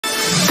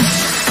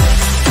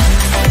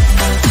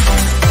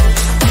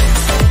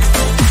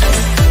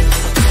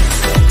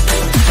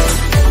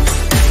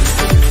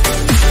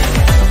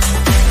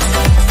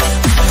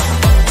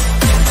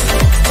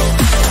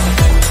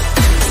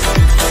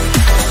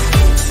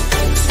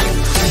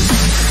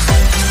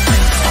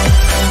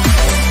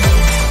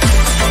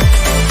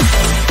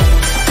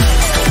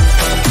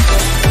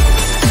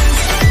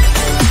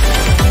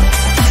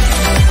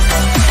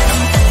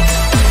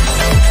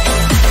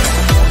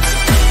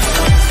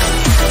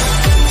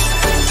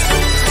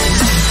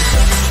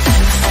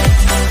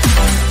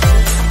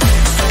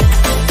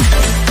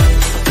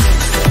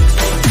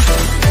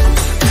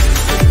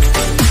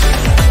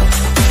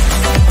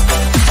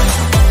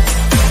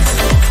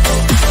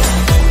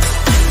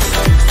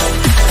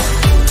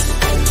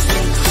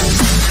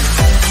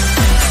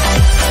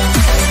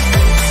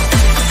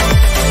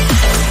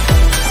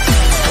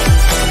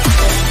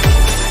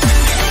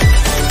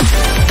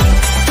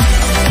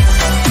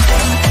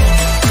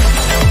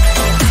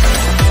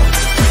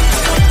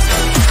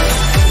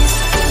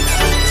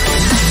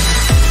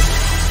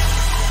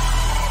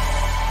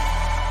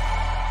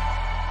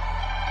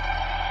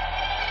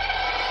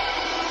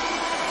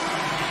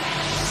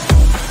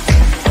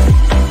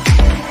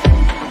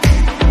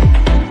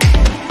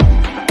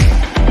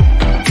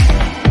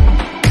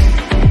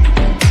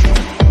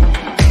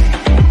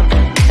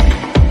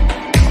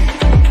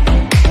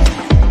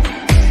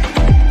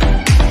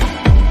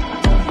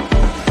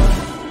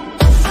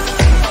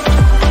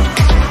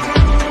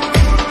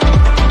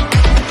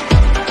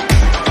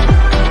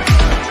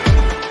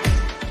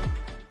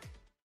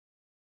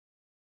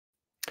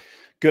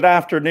Good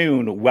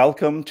afternoon.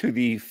 Welcome to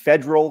the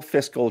Federal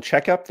Fiscal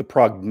Checkup, the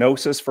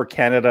Prognosis for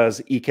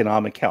Canada's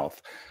Economic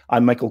Health.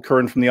 I'm Michael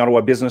Curran from the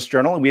Ottawa Business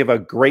Journal, and we have a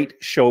great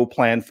show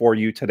planned for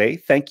you today.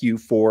 Thank you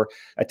for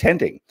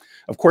attending.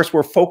 Of course,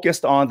 we're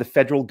focused on the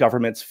federal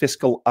government's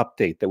fiscal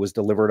update that was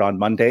delivered on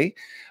Monday.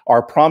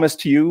 Our promise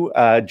to you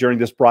during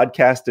this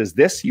broadcast is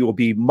this: you will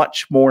be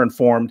much more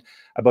informed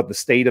about the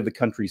state of the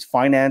country's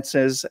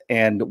finances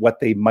and what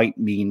they might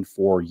mean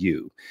for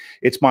you.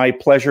 It's my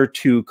pleasure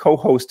to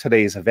co-host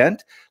today's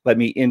event. Let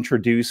me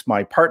introduce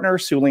my partner,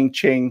 Su-Ling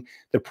Ching,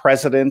 the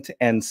President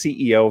and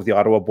CEO of the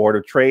Ottawa Board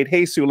of Trade.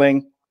 Hey,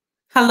 Su-Ling.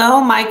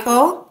 Hello,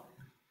 Michael.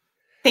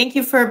 Thank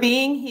you for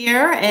being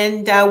here,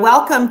 and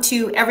welcome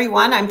to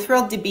everyone. I'm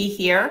thrilled to be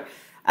here.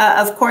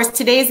 Of course,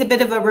 today is a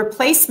bit of a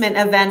replacement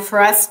event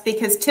for us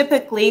because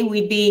typically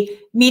we'd be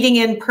meeting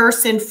in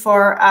person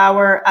for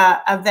our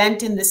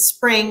event in the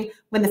spring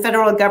when the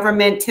federal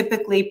government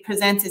typically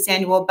presents its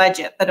annual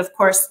budget. But of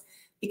course,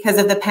 because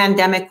of the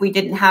pandemic, we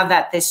didn't have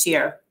that this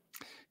year.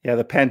 Yeah,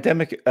 the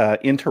pandemic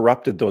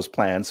interrupted those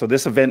plans. So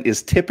this event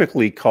is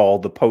typically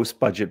called the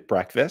post-budget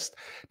breakfast.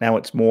 Now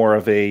it's more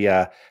of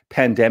a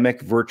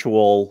pandemic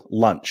virtual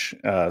lunch.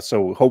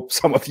 So hope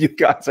some of you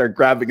guys are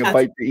grabbing a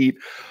bite to eat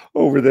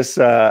over this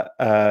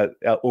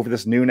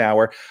noon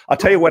hour. I'll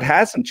tell you what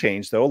hasn't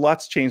changed, though.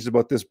 Lots changed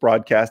about this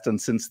broadcast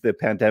and since the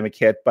pandemic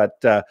hit,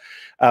 but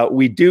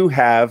we do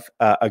have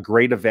a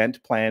great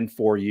event planned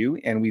for you,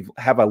 and we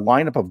have a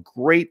lineup of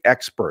great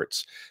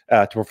experts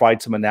to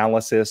provide some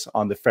analysis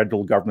on the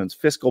federal government's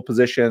fiscal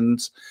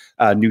positions,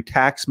 new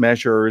tax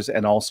measures,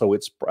 and also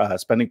its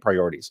spending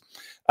priorities.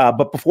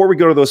 But before we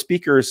go to those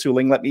speakers,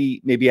 Su-Ling, let me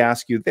maybe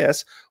ask you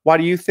this. Why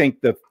do you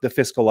think the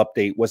fiscal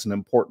update was an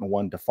important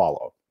one to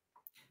follow?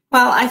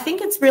 Well, I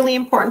think it's really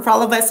important for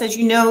all of us. As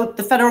you know,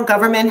 the federal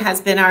government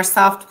has been our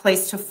soft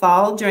place to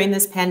fall during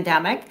this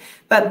pandemic,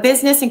 but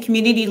business and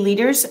community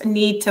leaders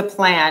need to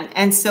plan.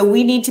 And so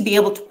we need to be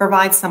able to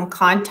provide some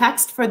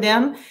context for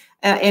them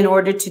in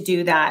order to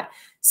do that.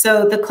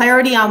 So the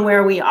clarity on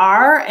where we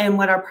are and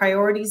what our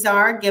priorities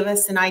are give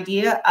us an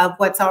idea of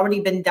what's already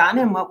been done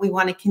and what we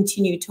want to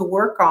continue to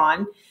work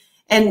on.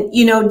 And,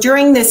 you know,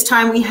 during this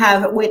time, we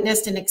have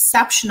witnessed an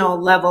exceptional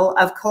level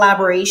of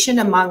collaboration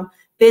among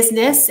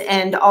business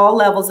and all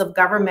levels of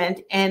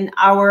government, and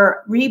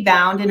our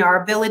rebound and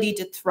our ability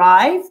to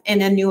thrive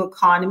in a new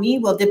economy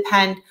will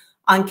depend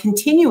on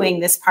continuing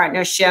this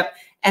partnership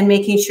and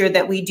making sure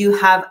that we do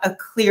have a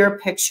clear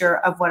picture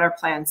of what our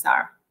plans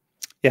are.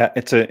 Yeah,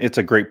 it's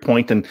a great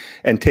point,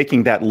 and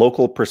taking that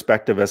local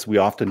perspective, as we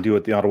often do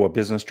at the Ottawa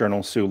Business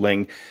Journal,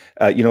 Su-Ling,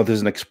 you know,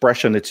 there's an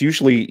expression that's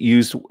usually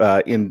used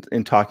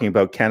in talking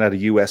about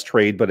Canada-U.S.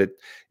 trade, but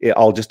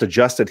I'll just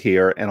adjust it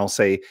here, and I'll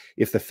say,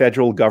 if the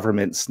federal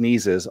government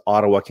sneezes,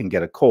 Ottawa can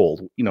get a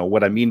cold. You know,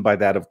 what I mean by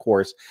that, of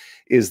course,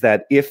 is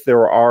that if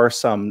there are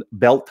some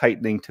belt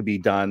tightening to be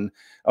done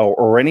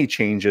or any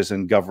changes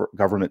in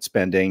government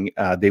spending,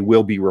 they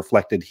will be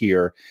reflected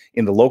here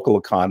in the local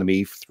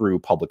economy through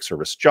public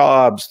service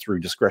jobs, through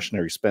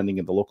discretionary spending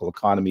in the local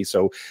economy.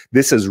 So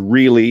this is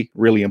really,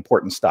 really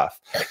important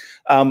stuff.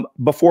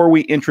 Before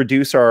we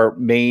introduce our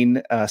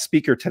main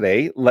speaker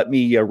today, let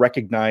me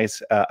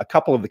recognize a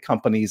couple of the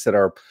companies that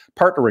are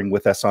partnering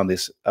with us on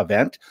this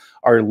event.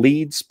 Our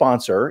lead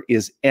sponsor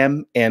is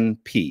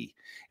MNP.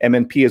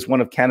 MNP is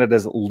one of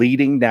Canada's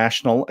leading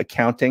national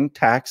accounting,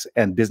 tax,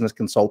 and business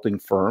consulting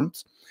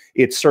firms.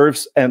 It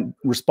serves and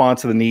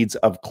responds to the needs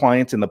of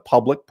clients in the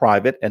public,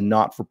 private, and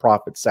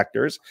not-for-profit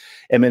sectors.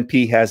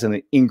 MNP has an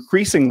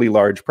increasingly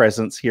large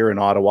presence here in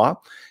Ottawa.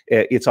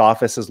 Its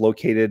office is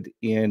located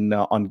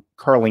on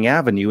Carling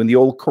Avenue in the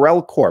old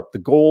Corel Corp, the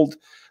gold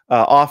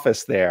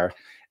office there.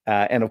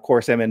 And of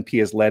course,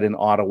 MNP is led in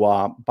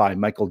Ottawa by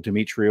Michael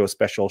Demetrio. A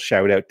special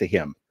shout out to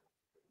him.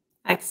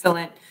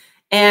 Excellent.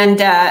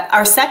 And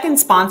our second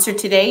sponsor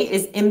today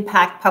is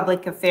Impact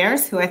Public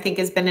Affairs, who I think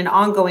has been an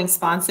ongoing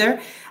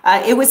sponsor.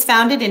 It was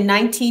founded in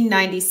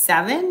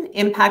 1997.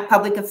 Impact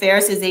Public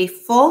Affairs is a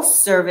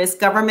full-service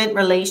government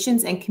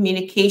relations and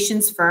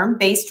communications firm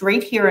based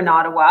right here in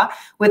Ottawa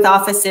with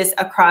offices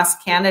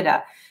across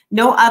Canada.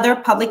 No other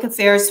public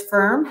affairs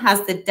firm has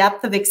the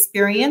depth of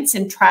experience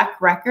and track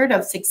record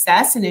of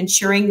success in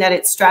ensuring that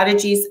its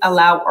strategies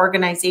allow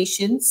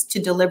organizations to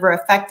deliver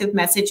effective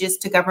messages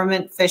to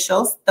government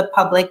officials, the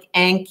public,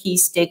 and key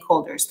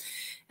stakeholders.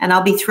 And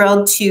I'll be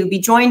thrilled to be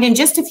joined in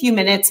just a few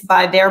minutes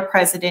by their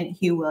president,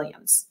 Hugh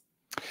Williams.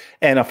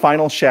 And a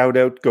final shout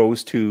out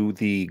goes to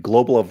the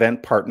global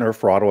event partner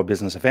for Ottawa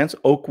Business Events,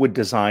 Oakwood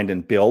Design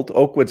and Build.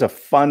 Oakwood's a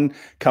fun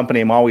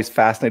company. I'm always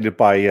fascinated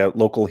by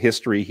local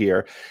history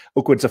here.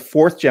 Oakwood's a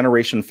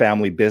fourth-generation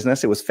family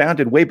business. It was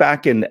founded way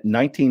back in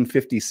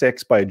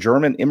 1956 by a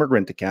German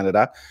immigrant to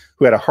Canada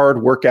who had a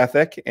hard work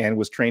ethic and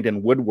was trained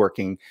in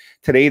woodworking.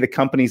 Today, the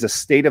company's a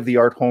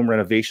state-of-the-art home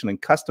renovation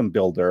and custom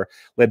builder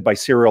led by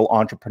serial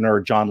entrepreneur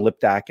John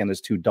Liptak and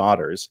his two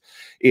daughters.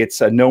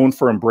 It's known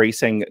for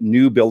embracing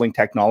new building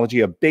technology.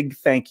 A big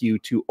thank you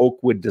to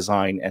Oakwood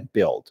Design and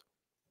Build.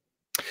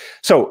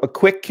 So a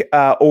quick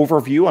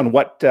overview on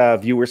what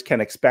viewers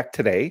can expect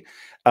today.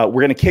 We're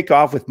going to kick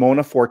off with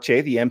Mona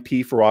Fortier, the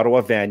MP for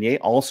Ottawa Vanier,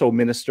 also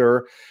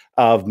Minister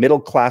of Middle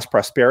Class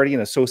Prosperity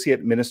and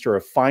Associate Minister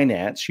of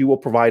Finance. She will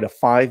provide a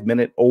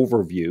 5-minute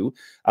overview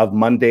of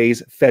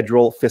Monday's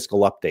federal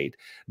fiscal update.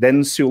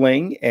 Then Sue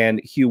Ling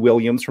and Hugh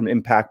Williams from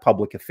Impact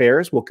Public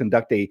Affairs will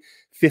conduct a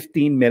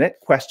 15-minute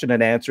question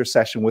and answer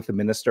session with the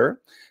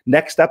minister.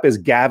 Next up is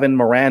Gavin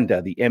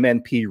Miranda, the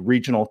MNP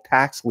Regional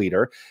Tax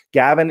Leader.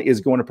 Gavin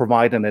is going to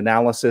provide an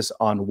analysis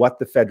on what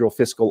the federal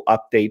fiscal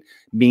update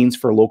means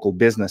for local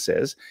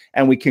businesses.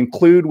 And we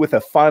conclude with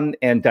a fun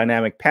and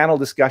dynamic panel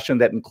discussion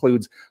that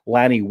includes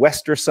Lanny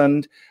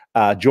Westersund,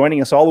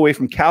 joining us all the way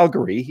from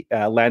Calgary.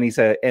 Lanny's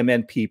a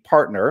MNP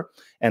partner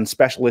and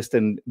specialist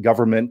in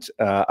government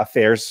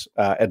affairs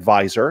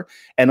advisor,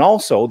 and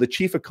also the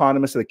chief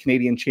economist of the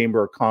Canadian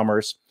Chamber of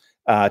Commerce,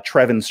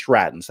 Trevin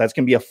Stratton. So that's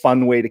going to be a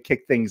fun way to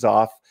kick things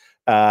off,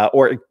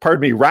 or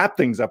pardon me, wrap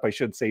things up, I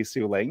should say,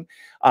 Sue Ling.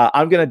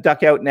 I'm going to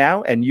duck out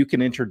now, and you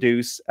can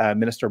introduce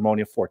Minister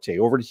Mona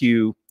Fortier. Over to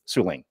you,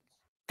 Sue Ling.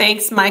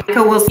 Thanks,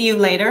 Michael. We'll see you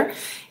later.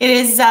 It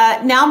is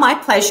now my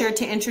pleasure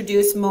to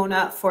introduce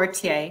Mona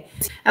Fortier.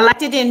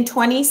 Elected in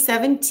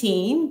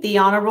 2017, the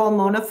Honourable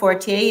Mona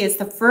Fortier is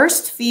the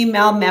first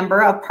female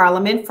member of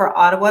Parliament for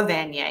Ottawa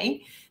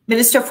Vanier.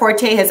 Minister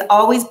Fortier has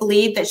always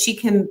believed that she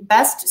can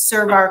best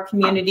serve our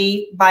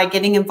community by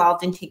getting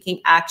involved in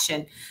taking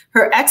action.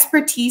 Her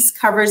expertise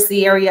covers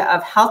the area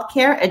of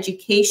healthcare,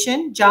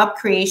 education, job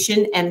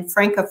creation, and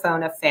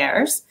Francophone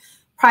affairs.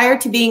 Prior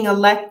to being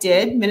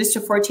elected, Minister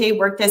Fortier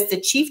worked as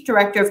the Chief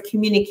Director of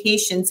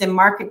Communications and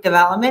Market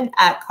Development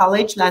at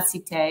College La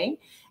Cité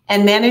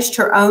and managed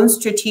her own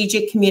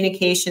strategic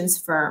communications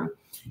firm.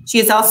 She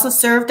has also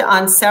served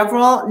on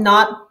several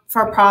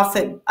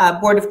not-for-profit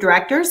board of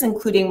directors,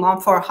 including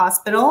Montfort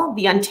Hospital,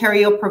 the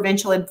Ontario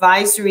Provincial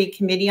Advisory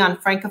Committee on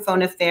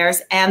Francophone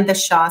Affairs, and the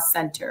Shaw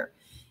Centre.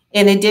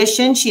 In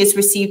addition, she has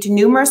received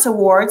numerous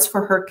awards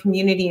for her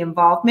community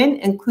involvement,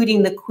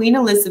 including the Queen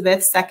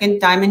Elizabeth II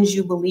Diamond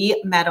Jubilee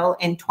Medal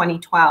in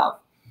 2012.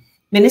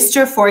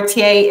 Minister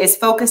Fortier is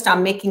focused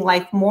on making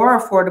life more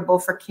affordable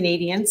for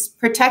Canadians,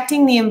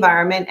 protecting the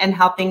environment, and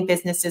helping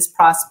businesses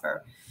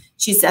prosper.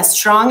 She's a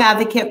strong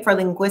advocate for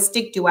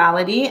linguistic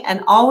duality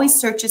and always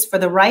searches for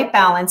the right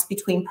balance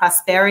between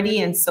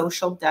prosperity and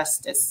social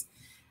justice.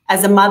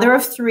 As a mother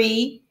of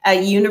three,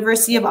 a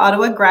University of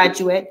Ottawa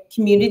graduate,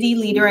 community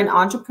leader, and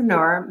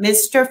entrepreneur,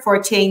 Mr.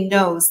 Fortier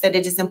knows that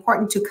it is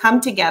important to come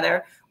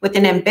together with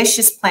an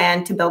ambitious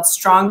plan to build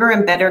stronger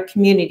and better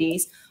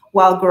communities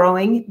while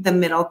growing the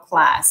middle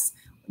class.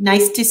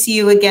 Nice to see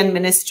you again,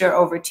 Minister.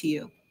 Over to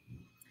you.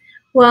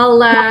 Well,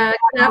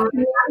 good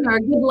afternoon or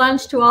good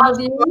lunch to all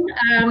of you.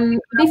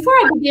 Before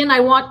I begin,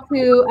 I want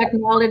to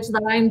acknowledge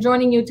that I'm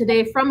joining you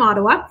today from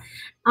Ottawa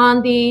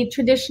on the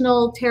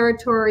traditional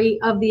territory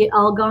of the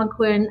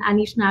Algonquin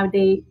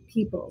Anishinaabe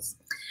peoples.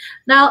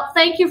 Now,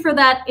 thank you for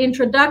that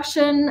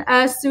introduction,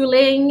 Sue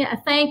Ling.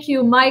 Thank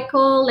you,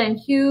 Michael and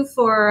Hugh,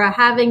 for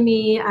having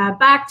me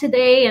back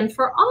today and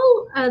for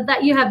all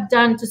that you have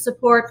done to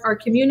support our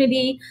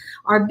community,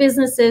 our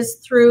businesses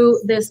through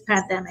this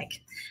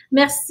pandemic.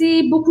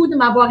 Merci beaucoup de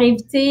m'avoir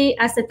invité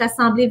à cette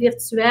assemblée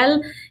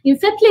virtuelle. Il me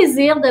fait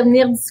plaisir de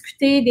venir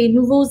discuter des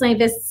nouveaux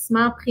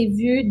investissements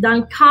prévus dans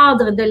le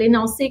cadre de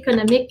l'énoncé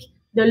économique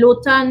de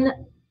l'automne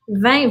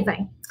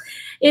 2020.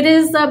 It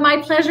is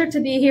my pleasure to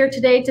be here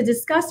today to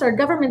discuss our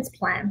government's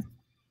plan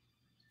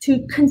to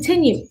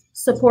continue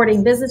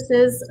supporting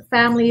businesses,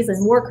 families,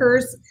 and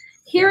workers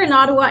here in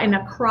Ottawa and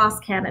across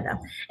Canada,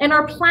 and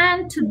our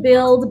plan to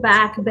build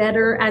back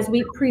better as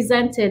we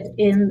presented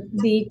in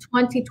the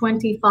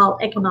 2020 Fall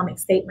Economic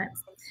Statement.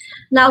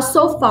 Now,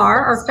 so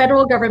far, our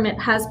federal government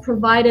has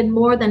provided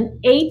more than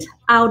 8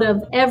 out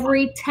of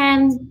every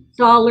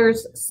 $10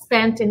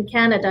 spent in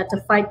Canada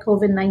to fight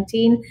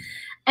COVID-19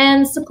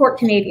 and support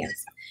Canadians.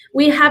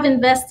 We have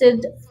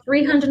invested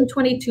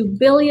 $322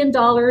 billion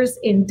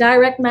in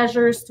direct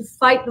measures to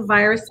fight the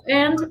virus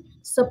and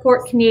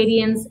support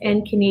Canadians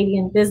and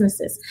Canadian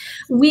businesses.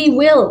 We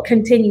will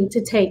continue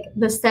to take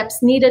the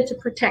steps needed to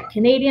protect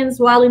Canadians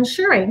while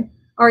ensuring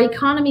our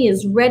economy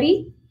is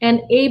ready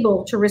and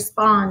able to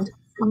respond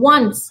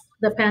once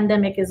the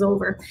pandemic is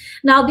over.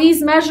 Now,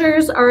 these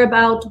measures are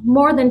about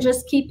more than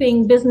just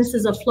keeping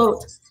businesses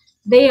afloat.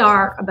 They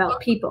are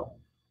about people.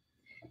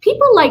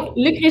 People like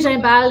Luc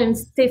Régimbal and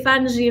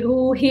Stéphane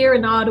Giroux here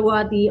in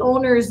Ottawa, the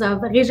owners of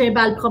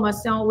Régimbal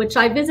Promotion, which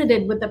I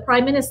visited with the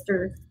Prime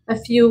Minister a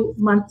few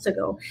months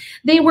ago.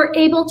 They were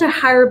able to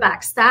hire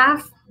back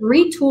staff,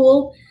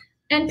 retool,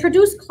 and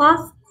produce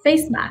cloth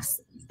face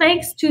masks,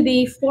 thanks to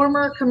the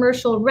former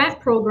commercial rent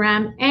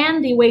program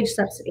and the wage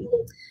subsidy.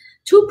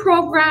 Two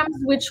programs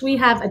which we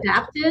have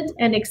adapted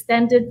and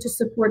extended to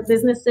support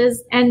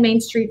businesses and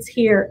main streets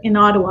here in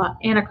Ottawa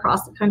and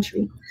across the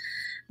country.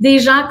 Des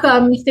gens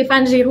comme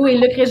Stéphane Giroux et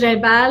Luc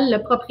Régimbal, le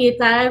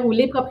propriétaire ou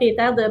les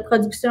propriétaires de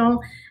production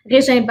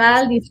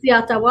Régimbal ici à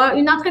Ottawa,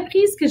 une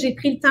entreprise que j'ai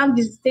pris le temps de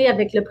visiter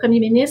avec le Premier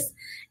ministre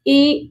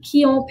et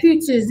qui ont pu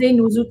utiliser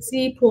nos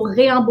outils pour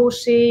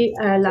réembaucher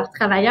leurs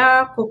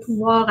travailleurs, pour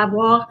pouvoir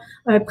avoir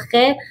un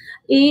prêt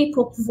et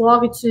pour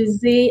pouvoir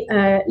utiliser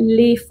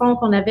les fonds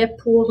qu'on avait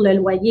pour le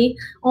loyer,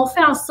 ont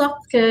fait en sorte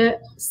que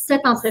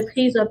cette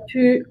entreprise a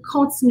pu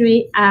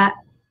continuer à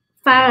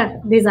faire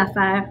des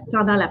affaires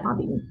pendant la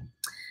pandémie.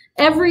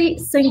 Every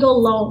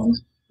single loan,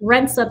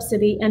 rent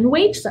subsidy, and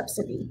wage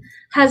subsidy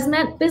has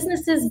meant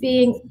businesses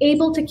being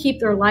able to keep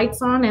their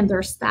lights on and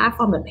their staff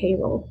on the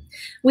payroll.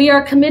 We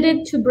are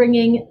committed to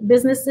bringing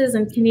businesses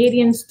and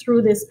Canadians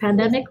through this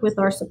pandemic with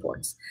our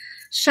supports.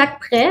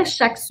 Chaque prêt,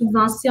 chaque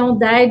subvention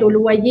d'aide au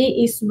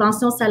loyer et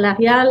subvention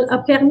salariale a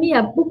permis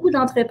à beaucoup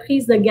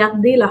d'entreprises de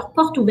garder leurs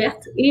portes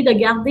ouvertes et de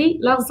garder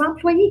leurs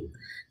employés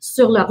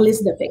sur leur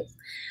liste de paie.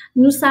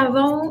 Nous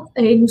savons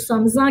et nous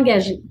sommes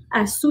engagés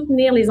à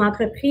soutenir les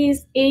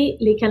entreprises et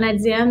les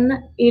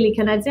Canadiennes et les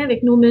Canadiens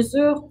avec nos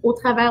mesures au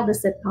travers de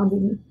cette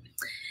pandémie.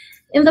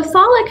 In the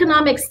fall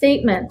economic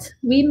statement,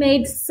 we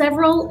made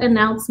several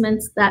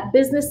announcements that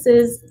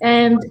businesses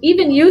and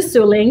even you,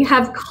 Su-Ling,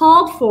 have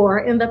called for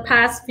in the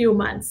past few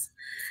months.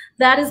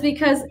 That is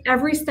because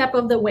every step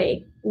of the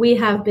way, we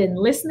have been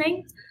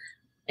listening,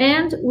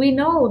 and we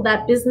know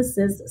that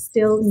businesses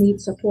still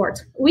need support.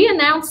 We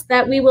announced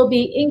that we will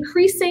be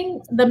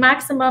increasing the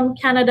maximum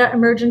Canada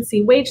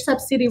Emergency Wage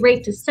Subsidy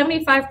rate to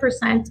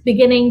 75%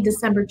 beginning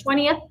December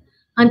 20th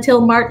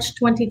until March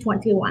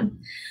 2021.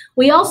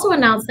 We also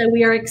announced that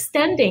we are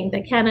extending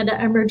the Canada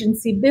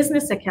Emergency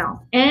Business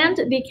Account and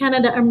the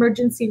Canada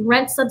Emergency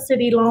Rent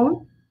Subsidy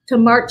Loan to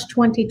March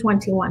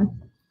 2021.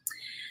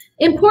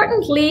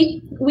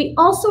 Importantly, we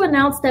also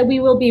announced that we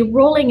will be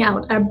rolling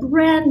out a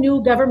brand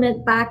new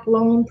government-backed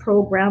loan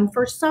program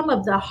for some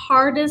of the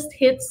hardest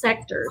hit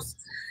sectors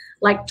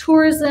like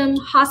tourism,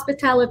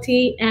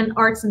 hospitality, and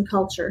arts and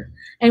culture.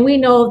 And we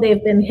know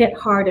they've been hit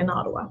hard in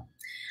Ottawa,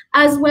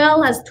 as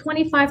well as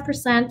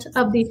 25%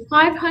 of the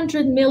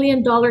 $500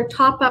 million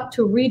top-up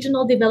to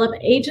regional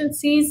development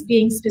agencies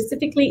being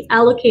specifically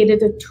allocated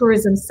to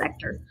tourism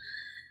sector.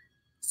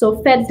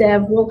 So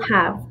FedDev will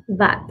have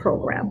that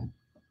program.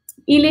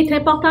 Il est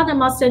important de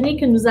mentionner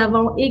que nous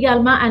avons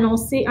également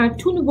annoncé un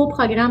tout nouveau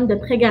programme de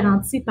prêts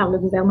garantis par le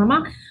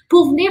gouvernement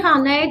pour venir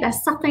en aide à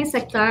certains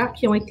secteurs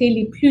qui ont été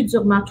les plus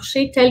durement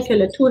touchés, tels que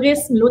le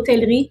tourisme,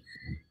 l'hôtellerie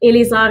et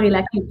les arts et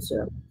la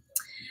culture.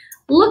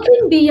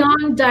 Looking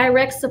beyond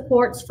direct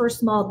supports for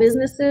small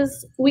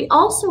businesses, we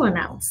also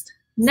announced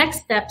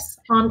next steps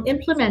on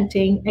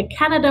implementing a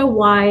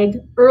Canada-wide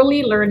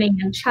early learning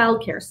and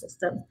childcare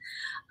system,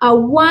 a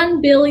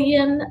 $1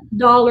 billion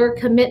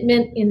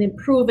commitment in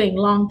improving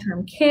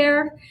long-term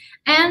care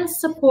and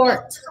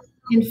support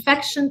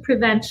infection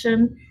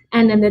prevention,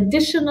 and an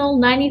additional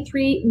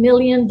 $93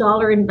 million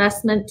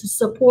investment to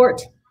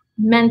support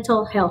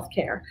mental health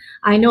care.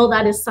 I know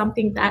that is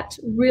something that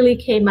really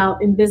came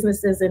out in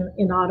businesses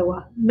in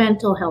Ottawa,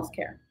 mental health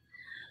care.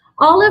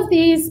 All of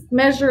these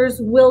measures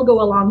will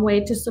go a long way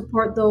to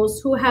support those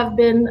who have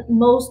been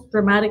most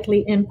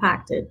dramatically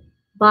impacted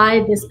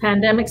by this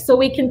pandemic, so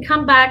we can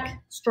come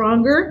back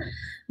stronger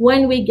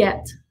when we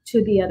get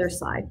to the other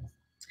side.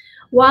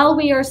 While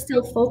we are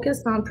still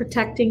focused on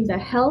protecting the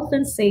health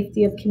and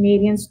safety of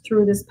Canadians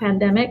through this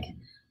pandemic,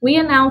 we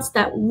announced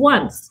that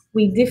once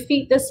we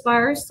defeat this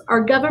virus,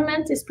 our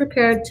government is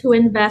prepared to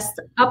invest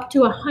up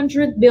to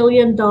 $100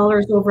 billion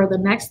over the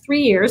next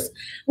 3 years,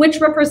 which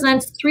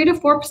represents 3 to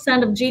 4%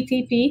 of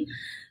GDP,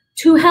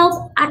 to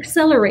help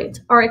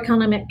accelerate our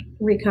economic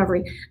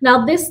recovery.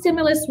 Now, this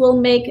stimulus will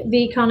make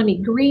the economy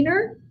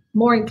greener,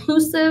 more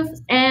inclusive,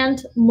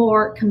 and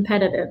more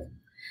competitive.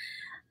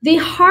 The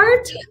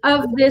heart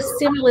of this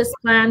stimulus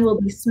plan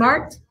will be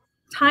smart,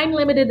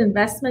 time-limited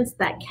investments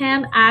that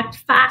can act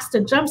fast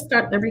to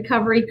jumpstart the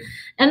recovery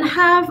and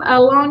have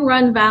a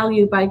long-run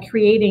value by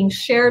creating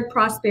shared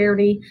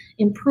prosperity,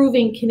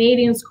 improving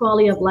Canadians'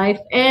 quality of life,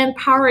 and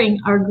powering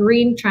our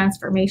green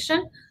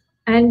transformation.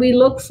 And we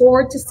look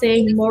forward to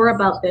saying more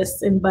about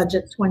this in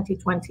Budget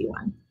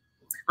 2021.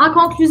 En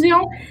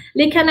conclusion,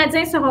 les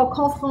Canadiens seront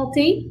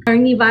confrontés à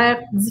un hiver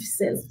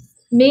difficile,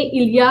 mais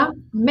il y a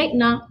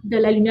maintenant de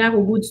la lumière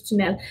au bout du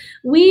tunnel.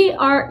 We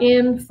are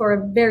in for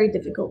a very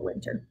difficult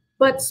winter,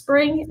 but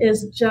spring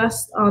is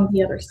just on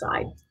the other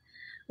side.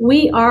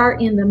 We are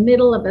in the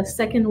middle of a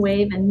second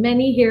wave, and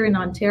many here in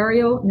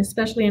Ontario, and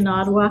especially in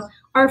Ottawa,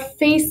 are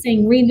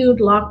facing renewed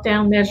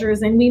lockdown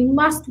measures, and we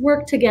must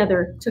work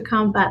together to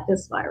combat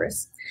this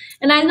virus.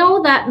 And I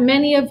know that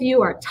many of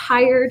you are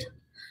tired,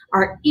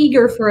 are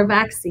eager for a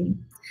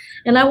vaccine.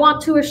 And I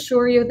want to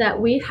assure you that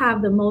we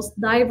have the most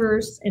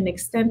diverse and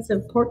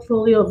extensive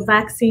portfolio of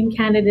vaccine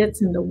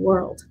candidates in the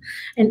world.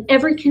 And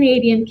every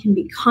Canadian can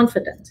be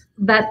confident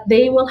that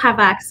they will have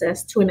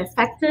access to an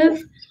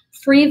effective,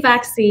 free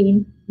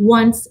vaccine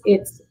once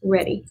it's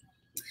ready.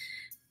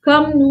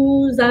 Comme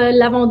nous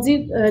l'avons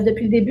dit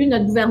depuis le début,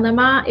 notre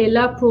gouvernement est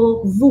là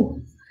pour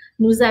vous.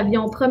 Nous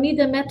avions promis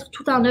de mettre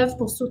tout en œuvre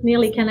pour soutenir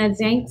les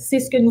Canadiens. C'est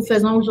ce que nous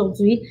faisons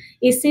aujourd'hui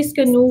et c'est ce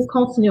que nous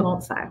continuerons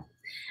de faire.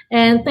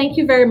 And thank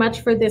you very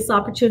much for this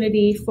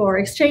opportunity for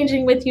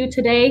exchanging with you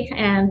today.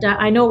 And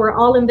I know we're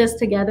all in this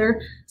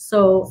together.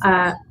 So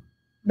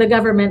the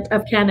Government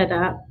of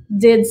Canada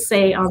did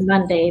say on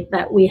Monday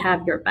that we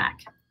have your back.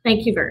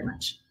 Thank you very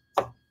much.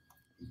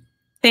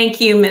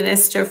 Thank you,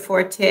 Minister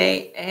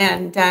Fortier,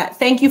 and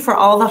thank you for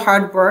all the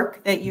hard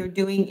work that you're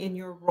doing in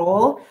your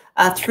role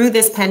through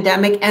this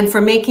pandemic and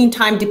for making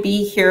time to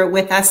be here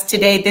with us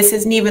today. This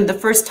isn't even the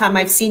first time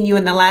I've seen you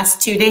in the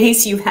last 2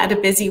 days. You've had a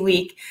busy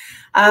week.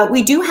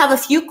 We do have a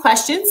few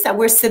questions that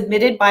were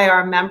submitted by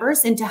our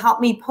members, and to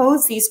help me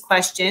pose these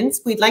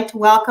questions, we'd like to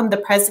welcome the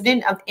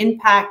President of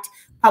Impact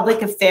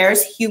Public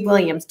Affairs, Hugh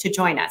Williams, to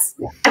join us.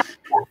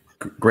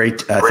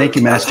 Great. Thank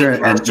you,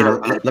 Minister. And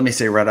let me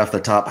say right off the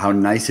top how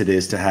nice it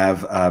is to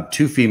have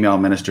two female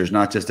ministers,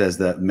 not just as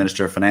the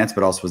Minister of Finance,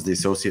 but also as the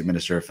Associate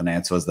Minister of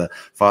Finance. So as the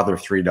father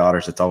of 3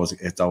 daughters, it's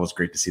always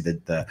great to see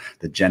the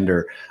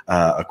gender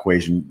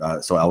equation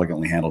so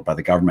elegantly handled by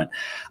the government.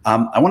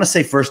 I want to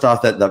say first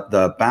off that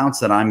the bounce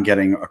that I'm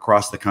getting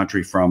across the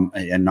country from,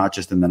 and not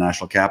just in the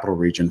National Capital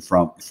Region,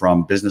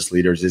 from business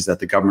leaders is that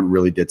the government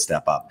really did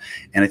step up.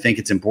 And I think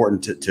it's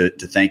important to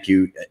thank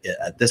you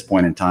at this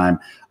point in time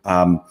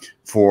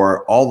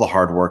for all the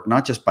hard work,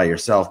 not just by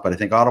yourself, but I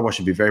think Ottawa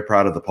should be very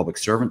proud of the public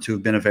servants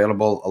who've been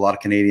available. A lot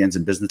of Canadians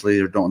and business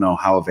leaders don't know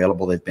how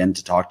available they've been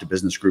to talk to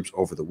business groups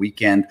over the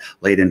weekend,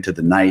 late into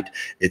the night.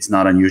 It's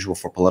not unusual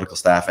for political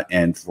staff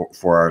and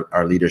for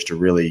our leaders to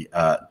really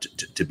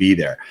to be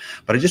there.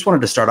 But I just wanted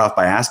to start off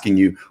by asking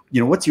you,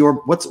 what's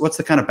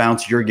the kind of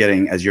bounce you're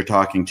getting as you're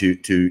talking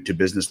to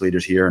business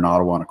leaders here in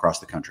Ottawa and across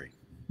the country?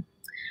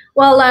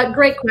 Well,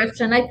 great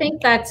question. I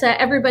think that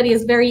everybody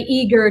is very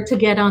eager to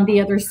get on the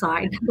other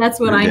side.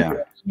 That's what I'm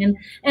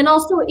thinking. And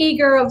also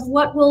eager of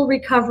what will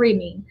recovery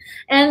mean.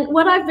 And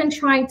what I've been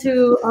trying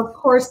to, of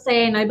course,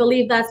 say, and I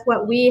believe that's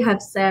what we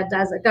have said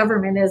as a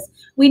government, is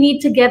we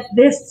need to get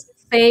this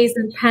phase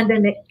and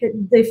pandemic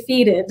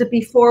defeated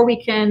before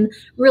we can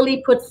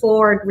really put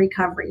forward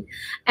recovery.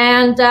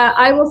 And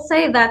I will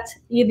say that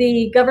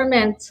the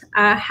government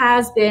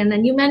has been,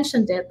 and you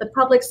mentioned it, the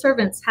public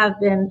servants have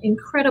been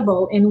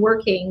incredible in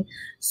working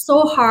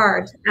so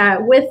hard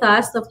with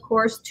us, of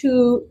course,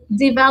 to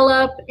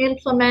develop,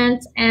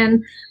 implement,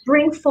 and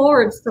bring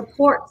forward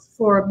support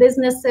for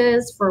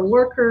businesses, for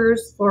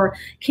workers, for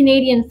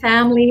Canadian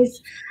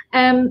families,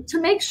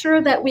 to make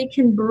sure that we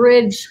can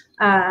bridge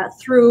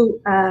through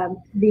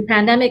the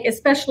pandemic,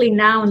 especially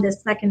now in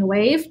this second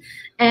wave,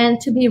 and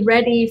to be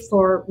ready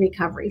for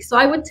recovery. So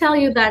I would tell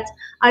you that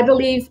I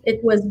believe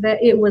it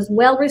was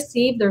well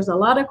received. There's a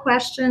lot of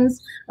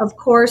questions. Of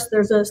course,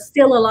 there's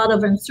still a lot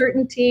of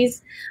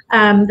uncertainties.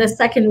 The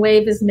second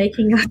wave is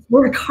making us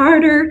work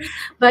harder.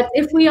 But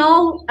if we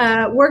all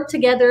work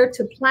together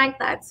to plank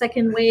that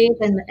second wave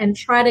and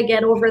try to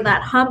get over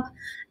that hump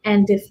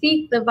and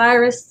defeat the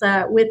virus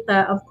with,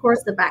 of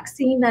course, the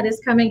vaccine that is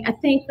coming, I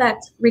think that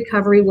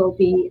recovery will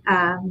be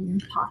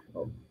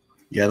possible.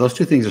 Yeah, those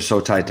two things are so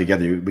tied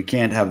together. We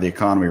can't have the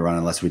economy run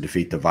unless we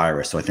defeat the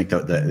virus. So I think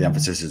the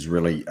emphasis is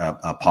really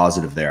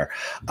positive there.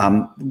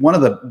 One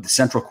of the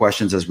central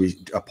questions as we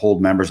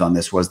polled members on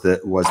this was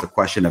the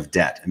question of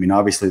debt. I mean,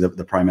 obviously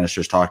the Prime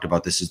Minister's talked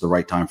about this is the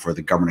right time for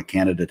the Government of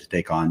Canada to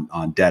take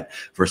on debt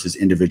versus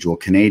individual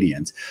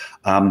Canadians.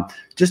 I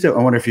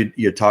wonder if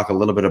you'd talk a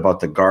little bit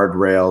about the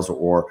guardrails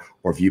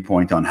or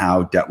viewpoint on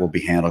how debt will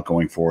be handled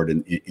going forward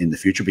in the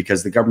future,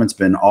 because the government's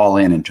been all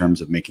in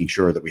terms of making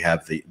sure that we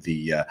have the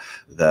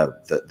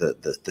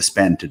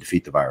spend to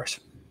defeat the virus.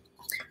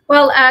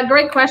 Well,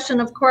 great question.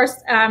 Of course,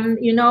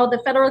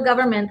 the federal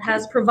government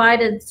has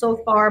provided so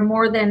far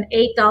more than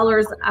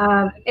 $8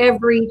 of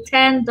every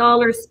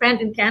 $10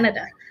 spent in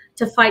Canada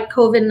to fight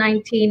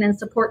COVID-19 and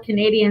support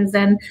Canadians.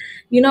 And,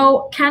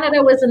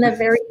 Canada was in a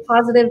very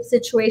positive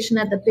situation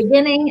at the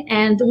beginning,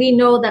 and we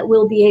know that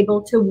we'll be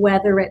able to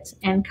weather it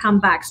and come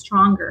back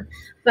stronger.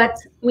 But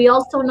we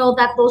also know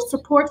that those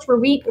supports were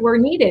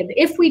needed.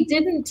 If we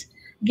didn't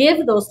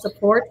give those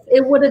supports,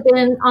 it would have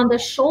been on the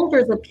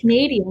shoulders of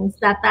Canadians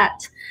that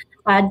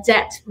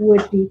debt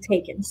would be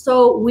taken.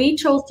 So we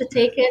chose to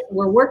take it.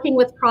 We're working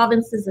with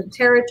provinces and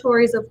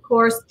territories, of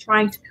course,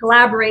 trying to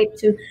collaborate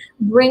to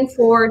bring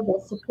forward the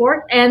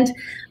support. And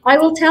I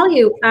will tell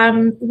you,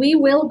 we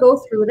will go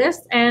through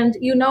this. And,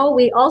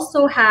 we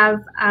also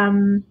have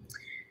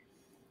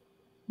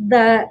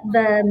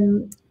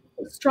the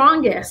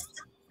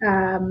strongest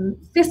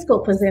fiscal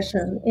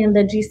position in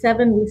the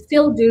G7. We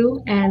still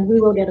do, and we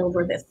will get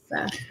over this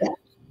debt.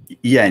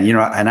 Yeah,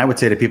 and I would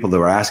say to people that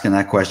were asking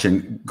that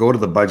question, go to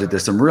the budget.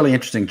 There's some really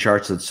interesting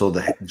charts that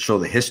show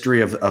the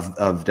history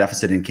of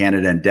deficit in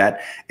Canada and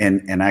debt,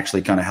 and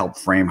actually kind of help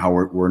frame how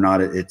we're not.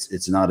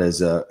 It's not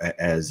as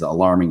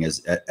alarming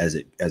as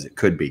it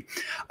could be.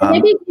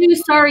 Maybe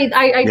sorry,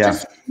 I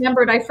just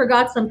remembered. I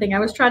forgot something. I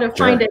was trying to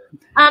find it.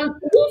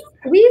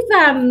 We've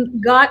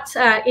got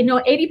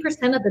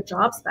 80% of the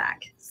jobs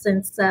back.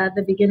 since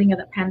the beginning of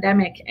the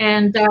pandemic.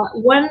 And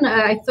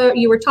I thought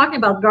you were talking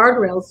about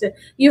guardrails.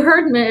 You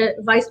heard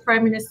Vice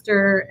Prime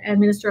Minister and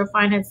Minister of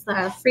Finance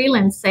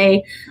Freeland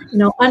say,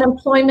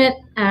 unemployment,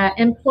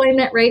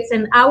 employment rates,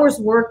 and hours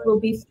worked will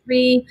be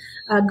three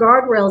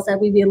guardrails that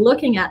we'll be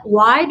looking at.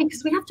 Why?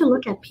 Because we have to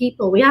look at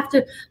people. We have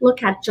to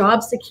look at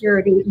job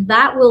security.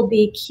 That will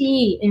be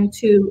key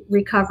into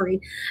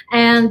recovery.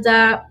 And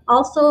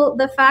also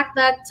the fact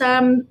that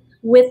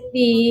with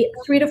the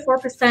 3 to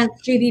 4%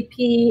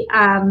 GDP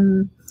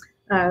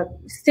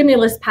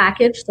stimulus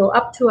package, so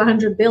up to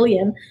 100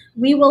 billion,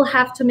 we will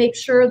have to make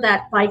sure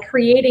that by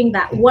creating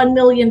that 1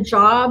 million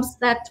jobs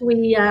that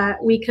we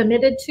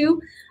committed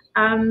to,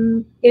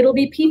 it'll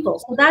be people.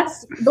 So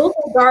those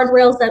are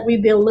guardrails that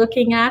we'll be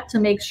looking at to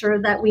make sure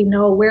that we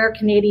know where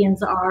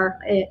Canadians are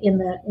in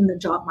the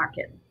job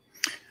market.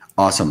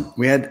 Awesome.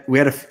 We had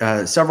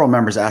several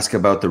members ask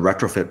about the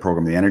retrofit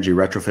program, the energy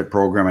retrofit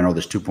program. I know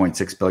there's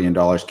 $2.6 billion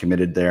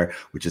committed there,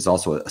 which is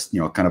also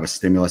kind of a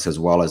stimulus as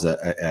well as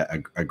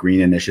a green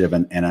initiative,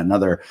 and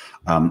another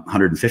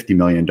 $150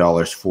 million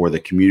for the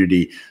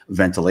community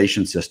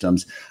ventilation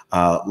systems.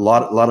 A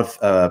lot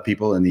of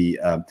people in the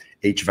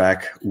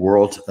HVAC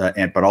world,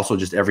 but also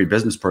just every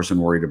business person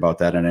worried about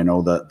that. And I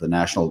know that the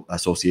National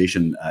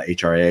Association,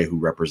 HRA, who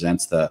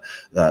represents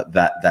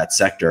that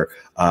sector,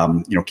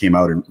 came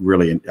out and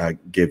really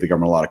gave the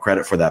government a lot of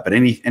credit for that. But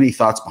any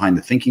thoughts behind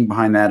the thinking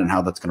behind that and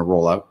how that's going to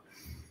roll out?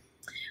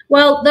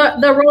 Well,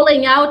 the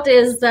rolling out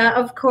is,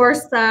 of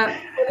course,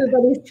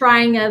 everybody's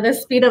trying the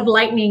speed of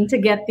lightning to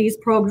get these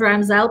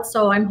programs out.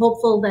 So I'm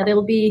hopeful that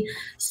it'll be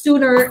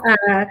sooner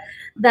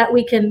that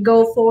we can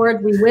go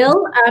forward. We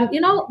will.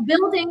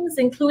 Buildings,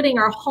 including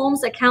our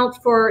homes, account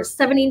for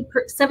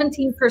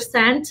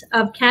 17%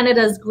 of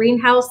Canada's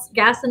greenhouse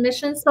gas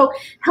emissions. So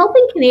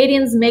helping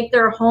Canadians make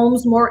their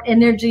homes more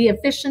energy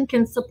efficient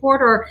can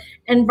support our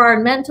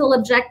environmental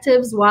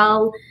objectives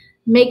while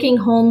making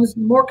homes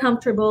more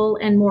comfortable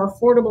and more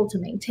affordable to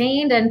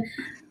maintain. And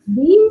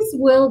these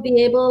will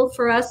be able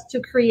for us to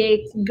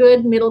create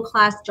good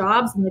middle-class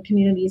jobs in the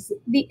communities.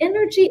 The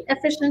energy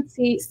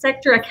efficiency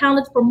sector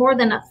accounted for more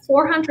than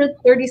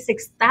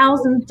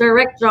 436,000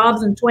 direct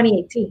jobs in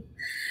 2018.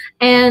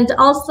 And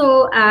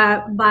also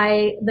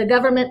by the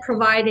government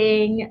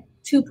providing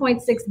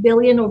 $2.6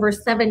 billion over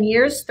 7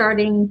 years,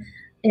 starting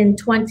in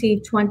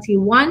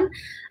 2021.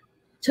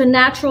 to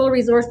Natural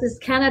Resources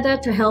Canada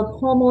to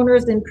help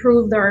homeowners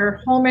improve their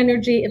home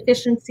energy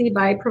efficiency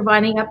by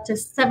providing up to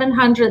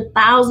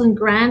 700,000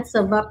 grants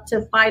of up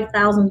to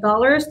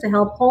 $5,000 to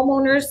help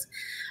homeowners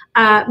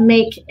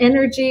make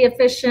energy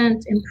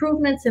efficient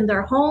improvements in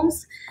their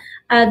homes.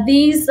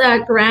 These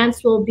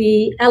grants will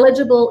be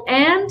eligible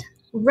and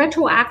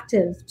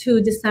retroactive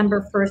to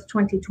December 1st,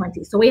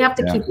 2020. So we have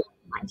to keep that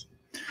in mind.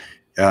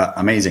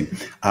 Amazing.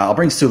 I'll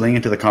bring Sue Ling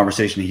into the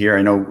conversation here.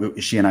 I know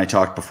she and I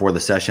talked before the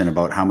session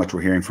about how much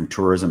we're hearing from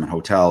tourism and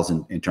hotels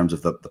in terms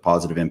of the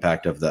positive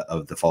impact of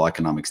the fall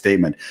economic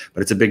statement.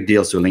 But it's a big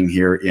deal, Sue Ling,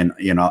 here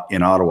in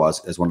Ottawa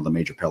as one of the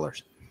major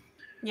pillars.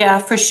 Yeah,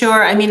 for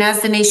sure. I mean,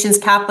 as the nation's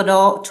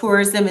capital,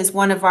 tourism is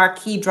one of our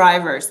key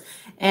drivers.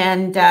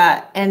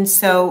 And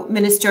so,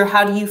 Minister,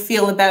 how do you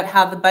feel about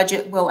how the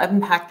budget will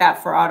impact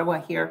that for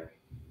Ottawa here?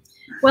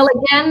 Well,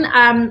 again,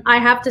 I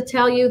have to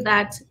tell you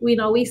that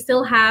we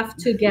still have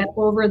to get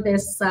over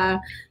this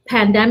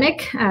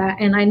pandemic,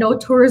 and I know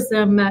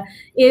tourism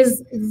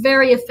is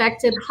very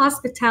affected.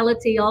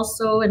 Hospitality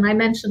also, and I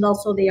mentioned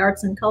also the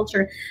arts and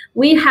culture.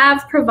 We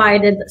have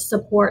provided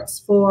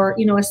supports for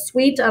a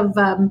suite of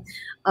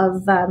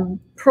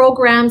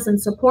programs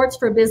and supports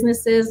for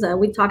businesses.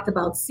 We talked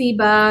about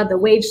CEBA, the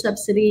wage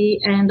subsidy,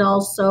 and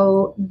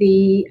also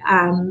the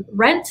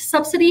rent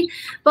subsidy.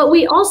 But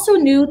we also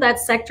knew that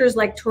sectors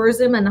like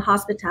tourism and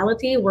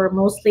hospitality were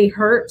mostly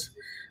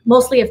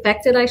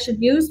affected, I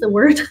should use the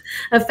word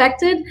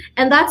affected.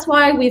 And that's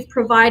why we've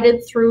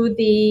provided through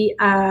the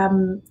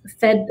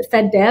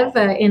FedDev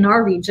in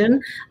our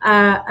region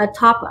a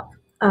top-up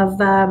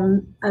of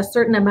a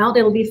certain amount.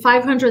 It'll be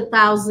 500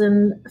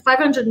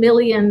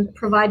 million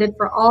provided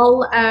for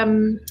all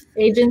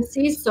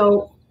agencies.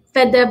 So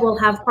FedDev will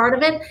have part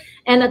of it,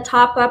 and a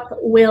top-up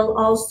will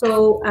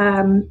also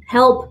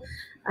help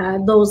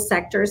those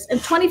sectors. And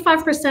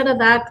 25% of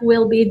that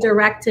will be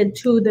directed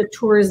to the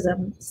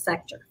tourism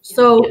sector.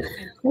 So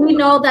we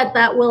know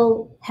that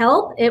will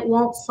help. It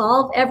won't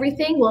solve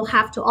everything. We'll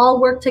have to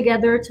all work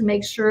together to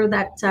make sure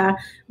that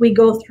we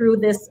go through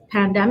this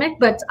pandemic.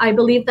 But I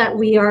believe that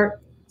we are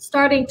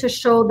starting to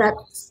show that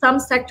some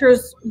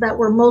sectors that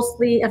were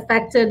mostly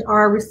affected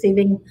are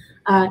receiving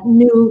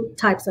new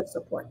types of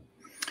support.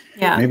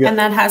 Yeah, and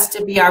that has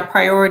to be our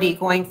priority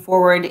going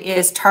forward,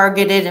 is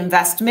targeted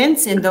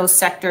investments in those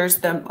sectors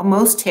the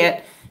most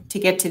hit to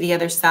get to the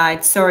other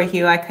side. Sorry,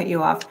 Hugh, I cut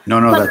you off.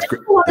 No, that's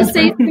great. I want to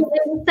say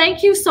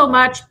thank you so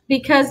much,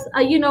 because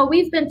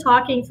we've been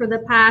talking for the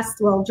past,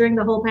 during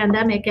the whole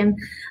pandemic, and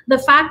the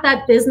fact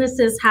that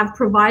businesses have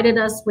provided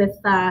us with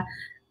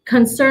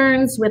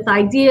concerns, with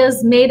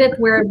ideas, made it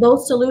where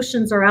those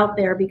solutions are out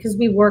there because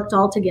we worked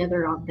all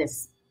together on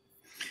this.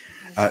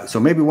 So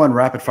maybe one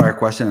rapid fire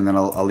question, and then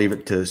I'll leave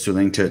it to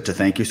Su-Ling to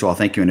thank you. So I'll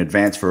thank you in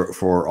advance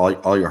for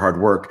all your hard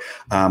work.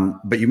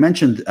 But you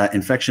mentioned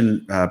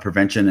infection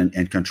prevention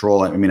and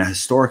control. I mean, a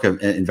historic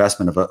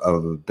investment of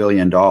 $1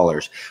 billion.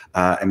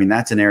 I mean,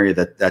 that's an area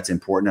that's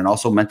important, and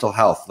also mental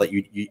health. Like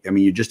I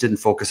mean, you just didn't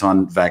focus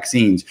on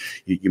vaccines.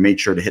 You made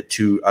sure to hit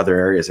 2 other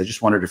areas. I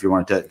just wondered if you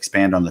wanted to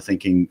expand on the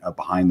thinking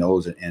behind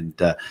those, and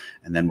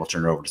then we'll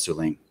turn it over to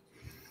Su-Ling.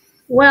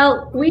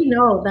 Well, we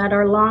know that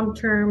our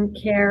long-term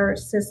care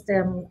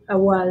system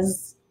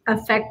was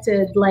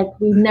affected like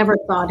we never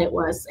thought it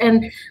was.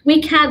 And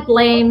we can't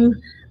blame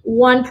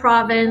one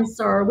province,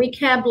 or we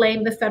can't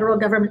blame the federal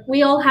government.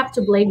 We all have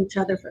to blame each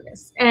other for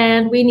this,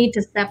 and we need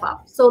to step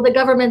up. So the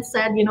government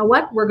said, you know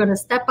what, we're going to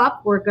step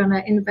up. We're going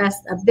to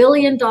invest $1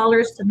 billion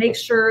to make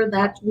sure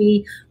that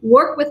we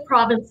work with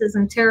provinces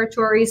and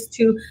territories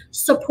to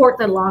support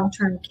the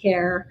long-term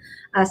care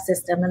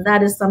system. And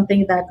that is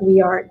something that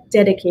we are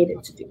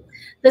dedicated to do.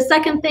 The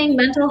second thing,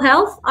 mental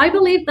health, I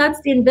believe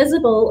that's the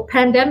invisible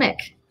pandemic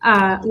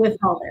with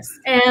all this.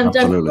 And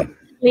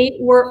unfortunately,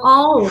 we're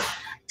all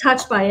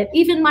touched by it.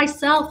 Even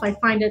myself, I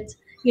find it,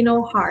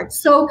 hard.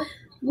 So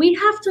we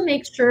have to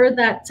make sure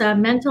that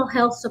mental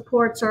health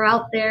supports are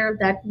out there,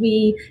 that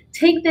we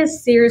take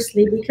this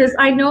seriously, because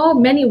I know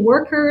many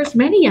workers,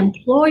 many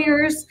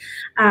employers,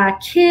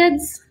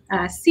 kids,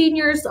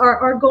 seniors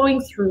are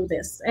going through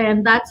this.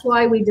 And that's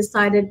why we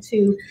decided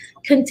to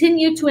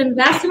continue to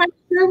invest. And I'm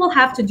sure we'll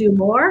have to do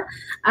more.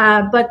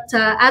 But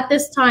at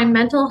this time,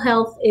 mental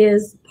health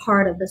is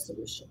part of the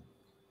solution.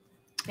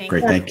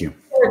 Great, thank you.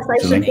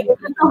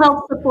 Mental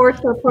health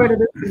supports are part of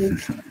the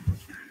solution.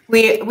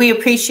 We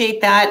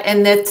appreciate that.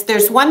 And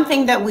there's one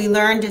thing that we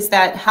learned is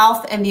that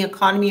health and the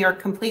economy are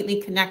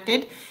completely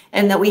connected,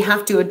 and that we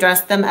have to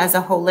address them as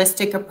a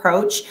holistic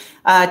approach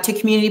to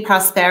community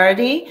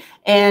prosperity.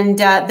 And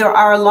there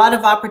are a lot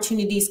of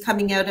opportunities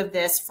coming out of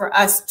this for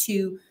us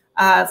to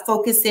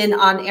focus in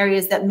on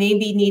areas that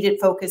maybe needed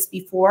focus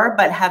before,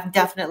 but have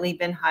definitely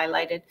been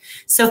highlighted.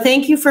 So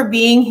thank you for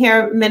being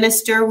here,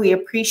 Minister. We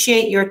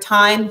appreciate your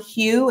time.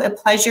 Hugh, a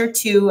pleasure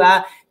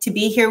to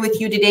be here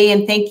with you today,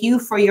 and thank you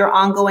for your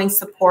ongoing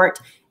support.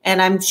 And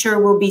I'm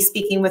sure we'll be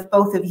speaking with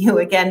both of you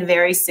again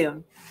very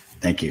soon.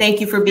 Thank you. Thank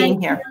you for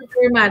being here. Thank you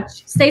very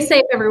much. Stay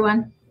safe,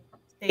 everyone.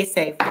 Stay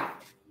safe.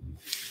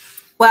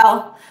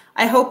 Well,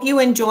 I hope you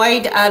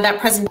enjoyed that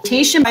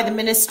presentation by the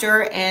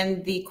Minister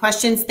and the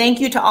questions. Thank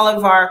you to all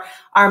of our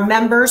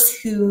members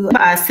who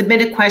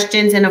submitted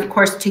questions, and of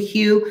course to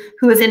Hugh,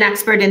 who is an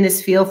expert in this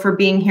field, for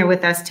being here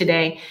with us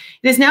today.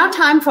 It is now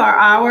time for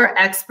our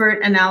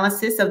expert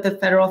analysis of the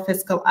federal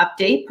fiscal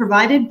update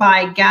provided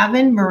by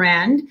Gavin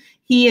Morand.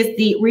 He is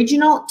the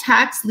regional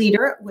tax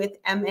leader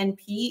with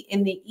MNP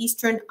in the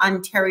Eastern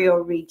Ontario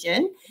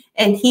region,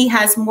 and he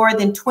has more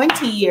than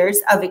 20 years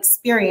of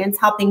experience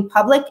helping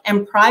public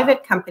and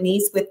private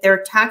companies with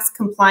their tax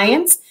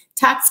compliance,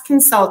 tax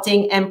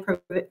consulting, and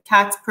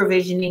tax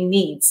provisioning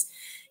needs.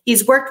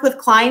 He's worked with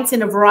clients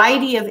in a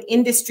variety of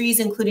industries,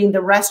 including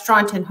the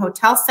restaurant and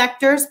hotel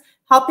sectors,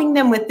 helping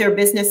them with their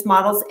business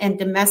models and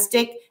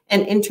domestic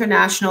and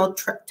international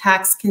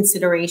tax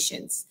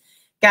considerations.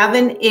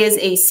 Gavin is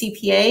a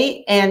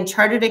CPA and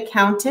chartered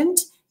accountant,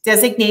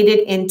 designated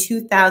in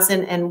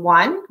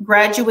 2001,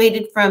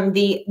 graduated from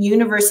the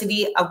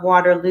University of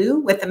Waterloo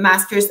with a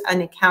master's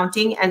in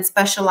accounting and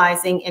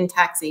specializing in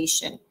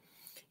taxation.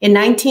 In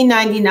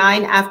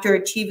 1999, after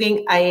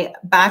achieving a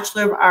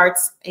Bachelor of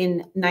Arts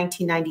in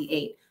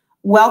 1998.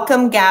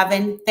 Welcome,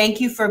 Gavin.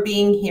 Thank you for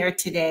being here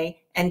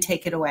today, and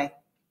take it away.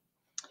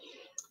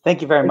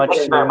 Thank you very much.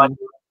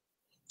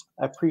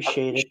 I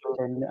appreciate it,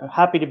 and I'm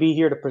happy to be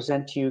here to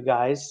present to you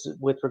guys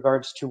with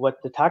regards to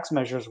what the tax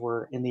measures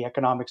were in the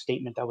economic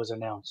statement that was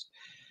announced.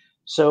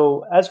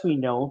 So as we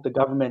know, the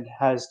government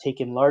has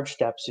taken large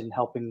steps in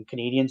helping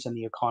Canadians and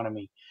the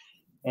economy.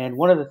 And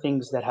one of the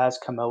things that has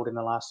come out in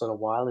the last little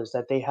while is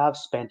that they have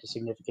spent a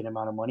significant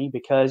amount of money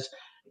because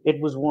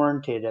it was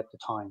warranted at the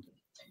time.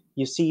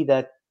 You see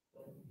that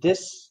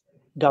this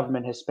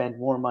government has spent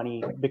more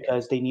money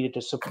because they needed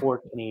to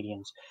support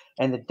Canadians.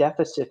 And the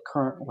deficit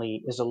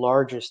currently is the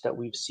largest that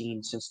we've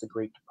seen since the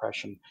Great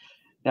Depression.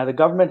 Now, the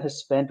government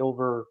has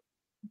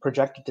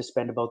projected to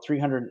spend about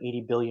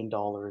 $380 billion,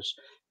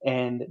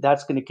 and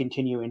that's going to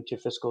continue into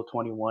fiscal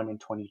 21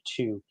 and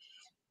 22,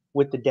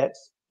 with the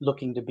debts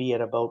looking to be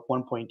at about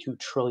 $1.2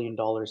 trillion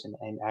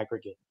in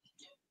aggregate.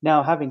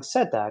 Now, having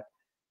said that,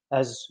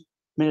 as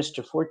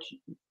Minister Fortier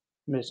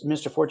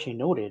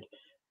noted,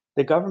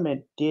 the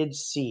government did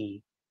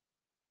see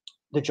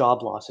the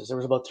job losses. There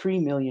was about 3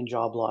 million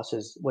job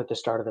losses with the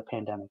start of the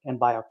pandemic. And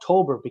by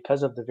October,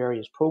 because of the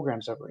various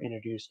programs that were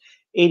introduced,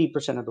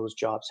 80% of those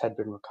jobs had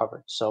been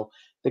recovered. So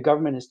the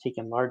government has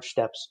taken large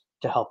steps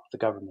to help the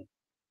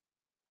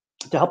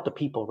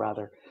people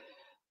rather.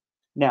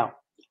 Now,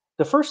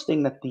 the first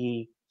thing that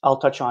I'll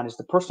touch on is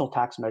the personal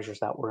tax measures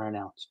that were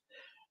announced.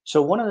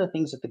 So one of the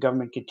things that the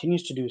government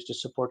continues to do is to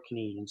support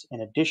Canadians,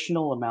 and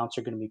additional amounts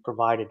are going to be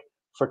provided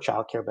for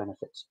childcare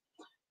benefits.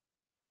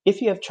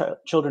 If you have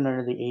children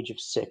under the age of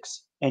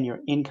 6, and your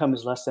income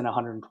is less than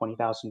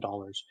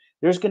 $120,000,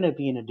 there's going to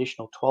be an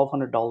additional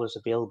 $1,200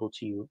 available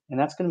to you, and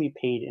that's going to be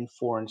paid in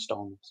 4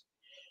 installments.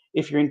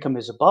 If your income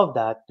is above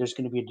that, there's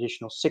going to be an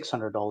additional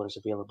 $600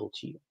 available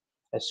to you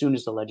as soon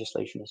as the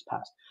legislation is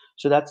passed.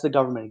 So that's the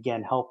government,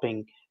 again,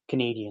 helping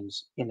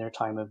Canadians in their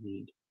time of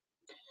need.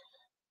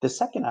 The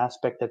second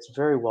aspect that's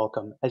very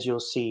welcome, as you'll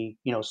see,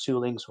 Sue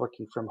Ling's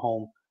working from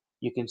home,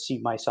 you can see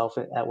myself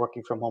at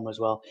working from home as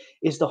well,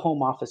 is the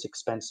home office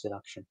expense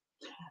deduction.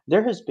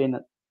 There has been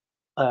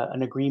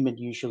an agreement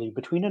usually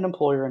between an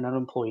employer and an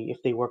employee, if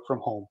they work from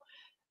home,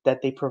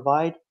 that they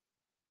provide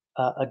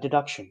a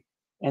deduction,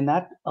 and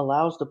that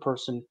allows the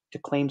person to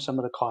claim some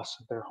of the costs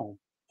of their home.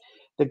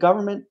 The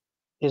government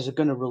is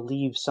going to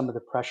relieve some of the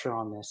pressure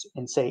on this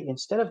and say,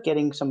 instead of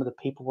getting some of the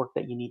paperwork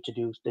that you need to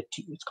do,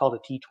 it's called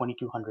a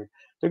T2200,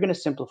 they're going to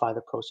simplify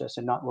the process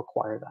and not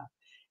require that.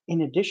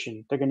 In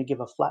addition, they're going to give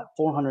a flat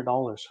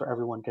 $400 for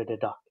everyone to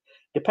deduct,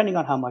 depending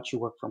on how much you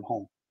work from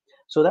home.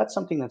 So that's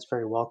something that's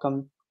very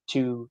welcome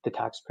to the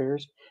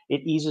taxpayers.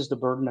 It eases the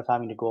burden of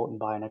having to go out and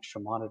buy an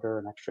extra monitor,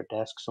 an extra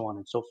desk, so on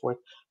and so forth.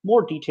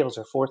 More details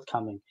are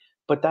forthcoming,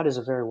 but that is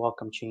a very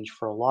welcome change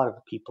for a lot of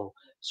people,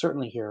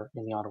 certainly here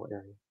in the Ottawa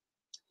area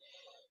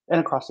and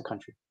across the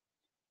country.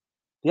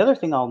 The other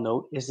thing I'll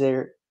note is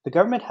the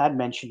government had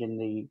mentioned in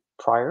the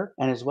prior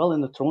and as well in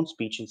the throne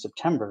speech in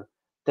September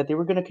that they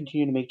were going to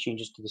continue to make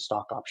changes to the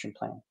stock option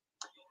plan.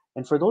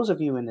 And for those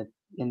of you in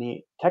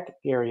the tech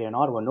area in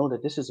Ottawa, know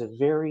that this is a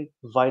very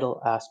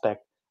vital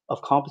aspect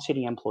of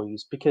compensating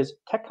employees because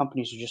tech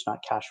companies are just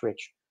not cash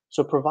rich.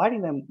 So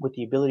providing them with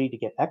the ability to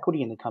get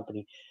equity in the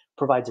company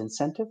provides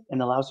incentive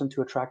and allows them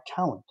to attract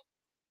talent.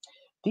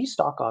 These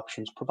stock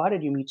options,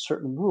 provided you meet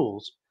certain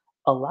rules,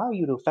 allow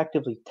you to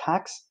effectively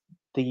tax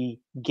the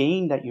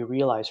gain that you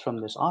realize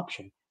from this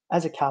option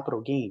as a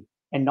capital gain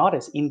and not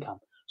as income.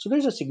 So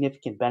there's a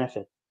significant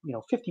benefit.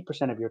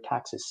 50% of your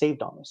tax is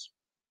saved on this.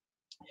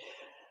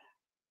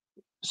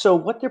 So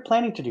what they're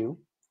planning to do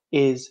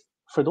is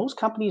for those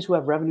companies who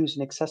have revenues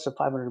in excess of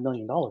 $500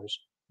 million,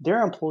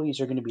 their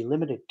employees are going to be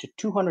limited to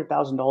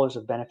 $200,000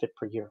 of benefit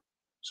per year.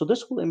 So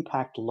this will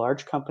impact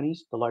large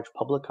companies, the large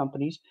public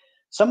companies,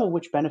 some of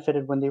which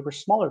benefited when they were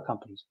smaller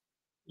companies,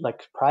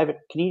 like private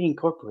Canadian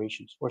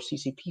corporations or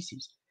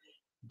CCPCs.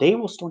 They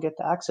will still get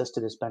the access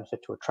to this benefit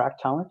to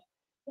attract talent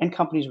and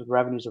companies with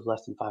revenues of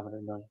less than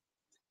 500 million.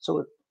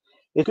 So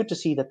it's good to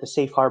see that the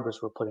safe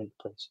harbors were put into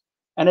place.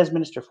 And as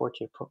Minister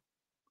Fortier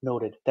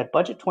noted, that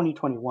Budget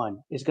 2021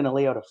 is going to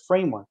lay out a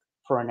framework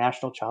for our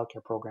national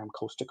childcare program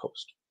coast to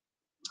coast.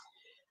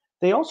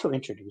 They also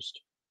introduced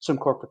some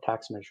corporate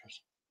tax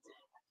measures.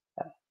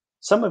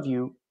 Some of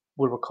you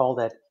will recall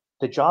that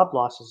the job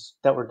losses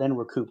that were then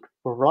recouped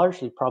were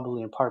largely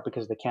probably in part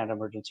because of the Canada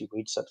Emergency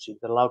Wage Subsidy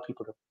that allowed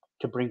people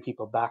to bring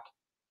people back.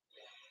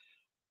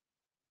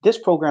 This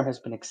program has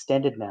been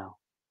extended now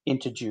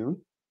into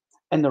June,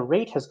 and the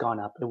rate has gone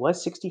up. It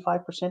was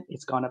 65%,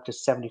 it's gone up to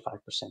 75%.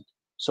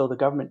 So the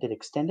government did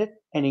extend it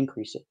and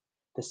increase it.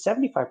 The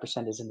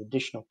 75% is an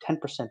additional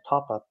 10%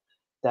 top up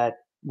that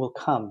will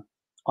come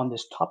on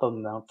this top up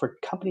amount for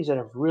companies that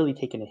have really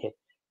taken a hit,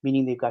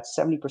 meaning they've got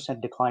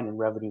 70% decline in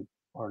revenue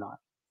or not.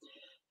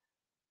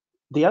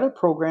 The other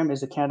program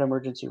is the Canada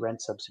Emergency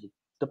Rent Subsidy.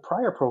 The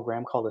prior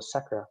program, called the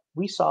SECRA,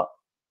 we saw,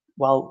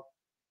 while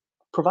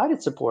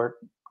provided support,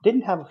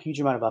 didn't have a huge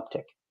amount of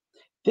uptick.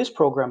 This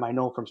program, I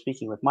know from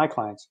speaking with my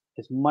clients,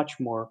 is much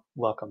more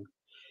welcome.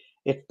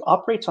 It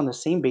operates on the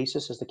same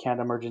basis as the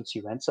Canada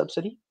Emergency Rent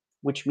Subsidy,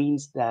 which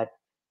means that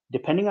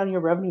depending on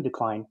your revenue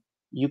decline,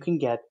 you can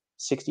get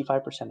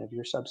 65% of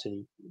your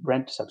subsidy,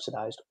 rent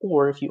subsidized,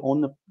 or if you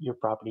own your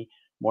property,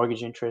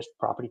 mortgage interest,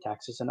 property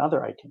taxes, and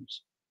other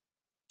items.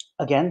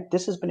 Again,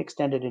 this has been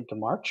extended into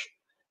March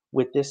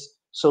with this,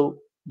 so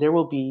there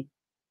will be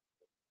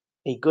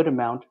a good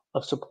amount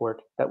of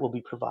support that will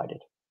be provided.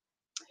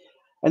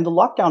 And the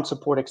lockdown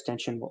support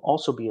extension will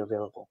also be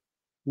available,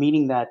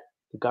 meaning that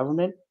the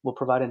government will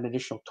provide an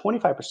additional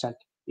 25%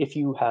 if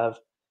you have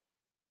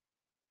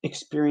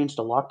experienced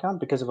a lockdown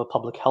because of a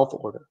public health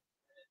order.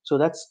 So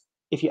that's,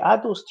 if you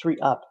add those three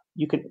up,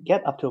 you can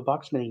get up to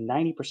approximately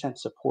 90%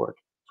 support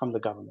from the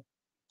government.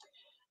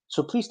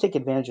 So please take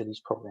advantage of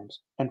these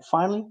programs. And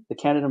finally, the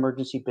Canada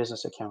Emergency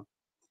Business Account.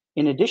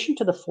 In addition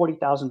to the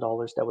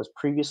 $40,000 that was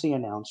previously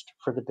announced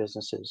for the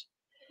businesses,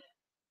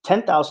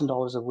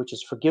 $10,000 of which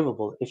is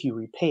forgivable if you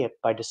repay it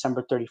by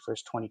December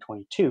 31st,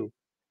 2022,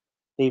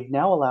 they've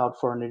now allowed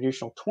for an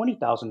additional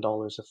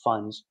 $20,000 of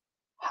funds,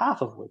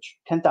 half of which,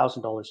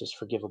 $10,000, is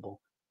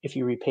forgivable if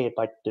you repay it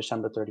by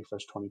December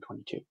 31st,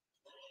 2022.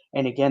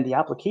 And again, the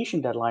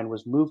application deadline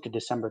was moved to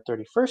December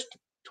 31st,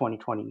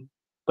 2020,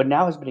 but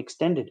now has been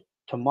extended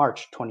to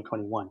March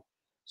 2021.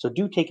 So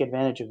do take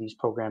advantage of these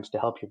programs to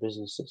help your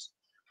businesses.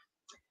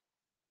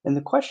 And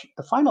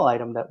the final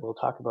item that we'll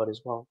talk about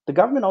as well, the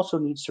government also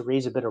needs to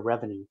raise a bit of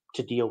revenue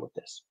to deal with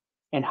this.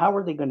 And how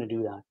are they going to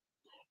do that?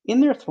 In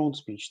their throne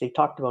speech, they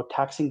talked about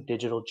taxing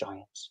digital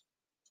giants.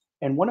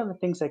 And one of the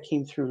things that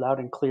came through loud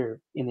and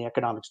clear in the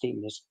economic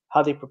statement is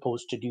how they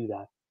propose to do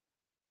that.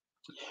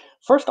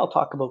 First, I'll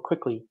talk about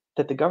quickly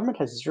that the government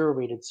has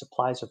zero-rated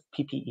supplies of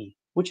PPE,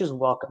 which is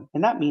welcome.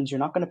 And that means you're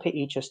not going to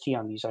pay HST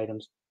on these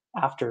items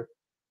after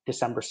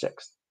December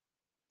 6th.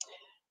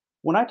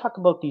 When I talk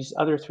about these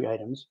other 3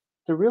 items,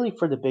 they're really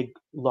for the big,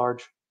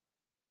 large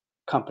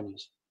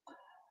companies.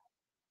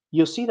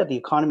 You'll see that the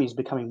economy is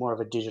becoming more of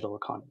a digital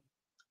economy.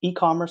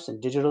 E-commerce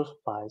and digital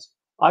supplies,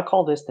 I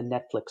call this the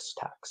Netflix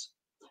tax.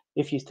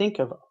 If you think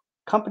of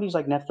companies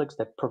like Netflix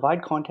that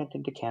provide content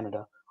into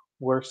Canada,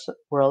 were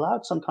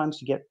allowed sometimes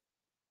to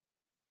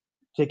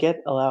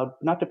get allowed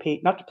not to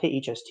pay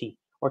HST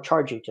or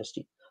charge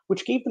HST,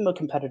 which gave them a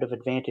competitive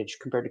advantage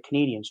compared to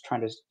Canadians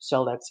trying to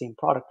sell that same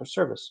product or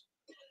service.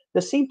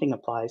 The same thing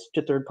applies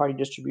to third-party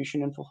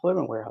distribution and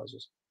fulfillment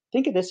warehouses.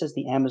 Think of this as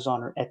the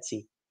Amazon or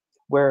Etsy,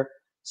 where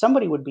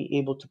somebody would be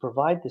able to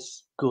provide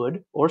this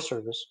good or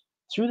service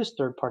through this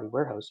third-party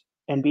warehouse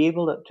and be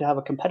able to have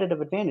a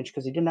competitive advantage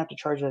because they didn't have to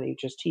charge that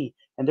HST,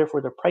 and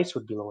therefore their price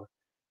would be lower.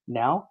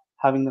 Now,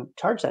 having them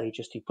charge that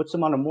HST puts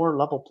them on a more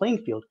level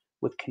playing field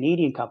with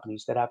Canadian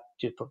companies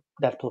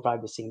that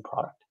provide the same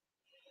product.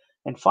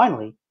 And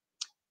finally,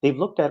 they've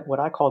looked at what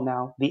I call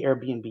now the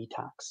Airbnb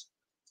tax.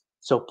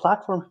 So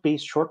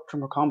platform-based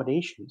short-term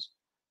accommodations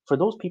for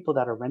those people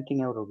that are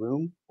renting out a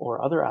room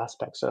or other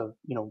aspects of,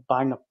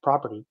 buying a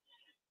property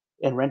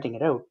and renting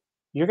it out,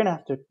 you're going to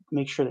have to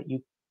make sure that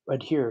you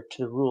adhere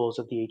to the rules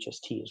of the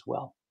HST as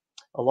well.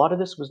 A lot of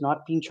this was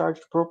not being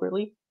charged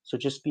appropriately, so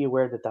just be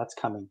aware that that's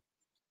coming.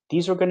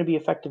 These are going to be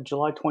effective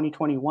July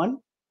 2021,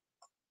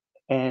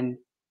 and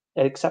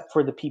except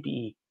for the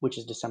PPE, which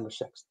is December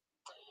 6th.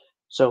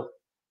 So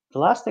the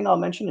last thing I'll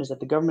mention is that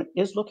the government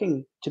is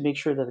looking to make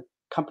sure that the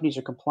companies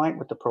are compliant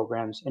with the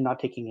programs and not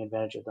taking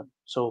advantage of them.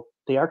 So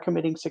they are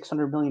committing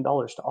 $600 million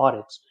to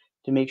audits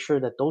to make sure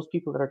that those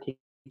people that are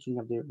taking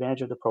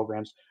advantage of the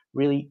programs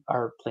really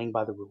are playing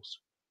by the rules.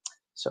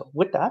 So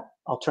with that,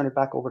 I'll turn it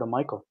back over to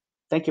Michael.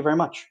 Thank you very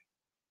much.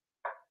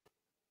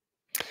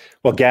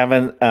 Well,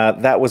 Gavin,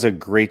 that was a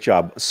great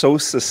job. So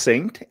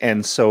succinct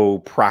and so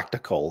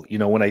practical.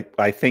 When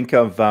I think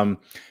of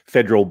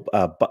federal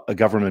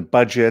government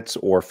budgets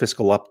or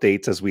fiscal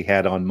updates, as we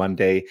had on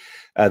Monday,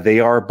 they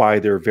are by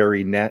their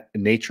very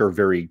nature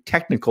very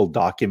technical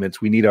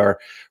documents. We need our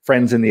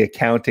friends in the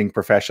accounting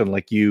profession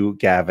like you,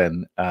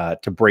 Gavin,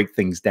 to break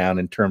things down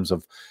in terms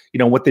of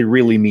what they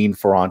really mean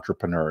for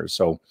entrepreneurs.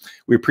 So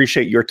we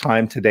appreciate your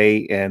time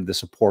today and the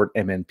support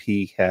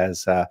MNP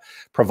has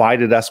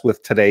provided us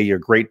with today. You're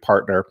a great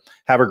partner.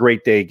 Have a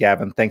great day,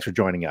 Gavin. Thanks for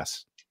joining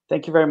us.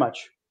 Thank you very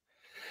much.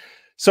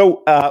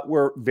 So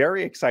we're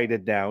very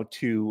excited now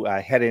to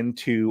head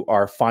into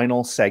our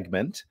final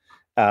segment,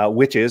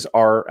 which is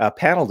our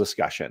panel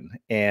discussion.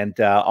 And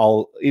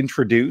I'll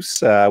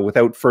introduce,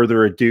 without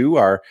further ado,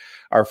 our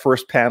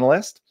first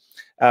panelist.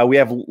 We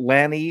have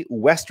Lanny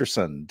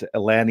Westersund.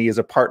 Lanny is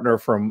a partner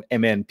from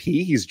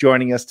MNP. He's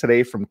joining us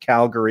today from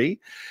Calgary.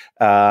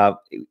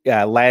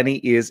 Lanny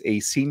is a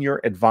senior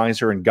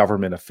advisor in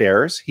government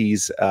affairs.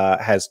 He's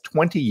has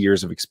 20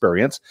 years of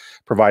experience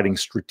providing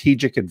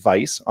strategic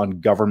advice on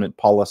government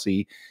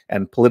policy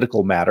and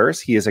political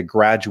matters. He is a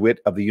graduate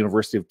of the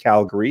University of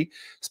Calgary,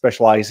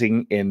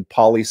 specializing in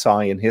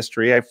poli-sci and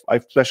history.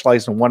 I've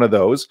specialized in one of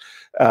those.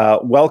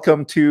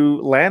 Welcome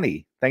to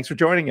Lanny. Thanks for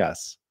joining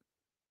us.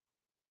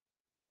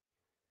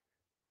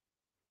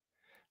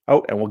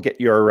 Oh, and we'll get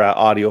your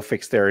audio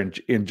fixed there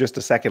in just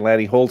a second,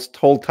 Lanny.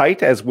 Hold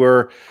tight as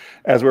we're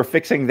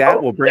fixing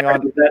that. We'll bring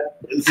on.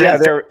 Yeah,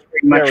 there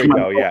we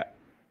go. Yeah,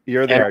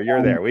 you're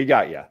there. We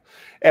got you.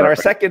 And our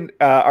second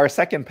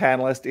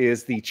panelist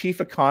is the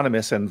chief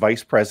economist and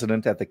vice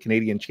president at the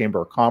Canadian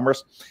Chamber of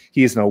Commerce.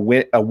 He is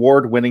an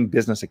award-winning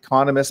business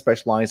economist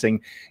specializing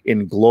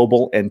in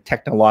global and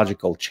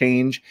technological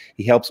change.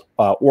 He helps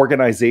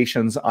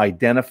organizations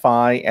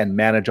identify and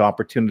manage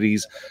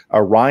opportunities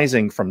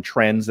arising from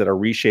trends that are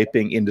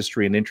reshaping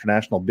industry and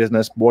international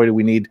business. Boy, do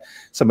we need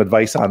some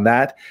advice on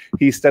that.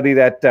 He studied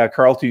at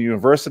Carleton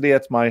University,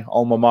 that's my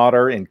alma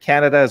mater, in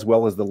Canada, as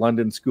well as the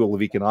London School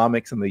of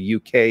Economics in the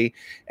UK,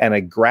 and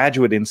a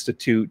Graduate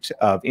Institute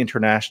of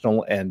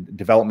International and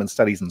Development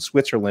Studies in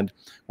Switzerland,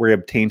 where he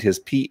obtained his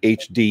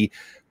PhD.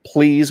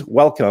 Please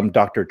welcome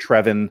Dr.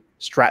 Trevin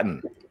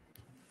Stratton.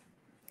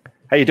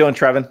 How you doing,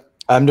 Trevin?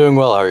 I'm doing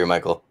well. How are you,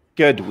 Michael?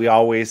 Good. We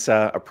always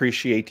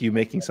appreciate you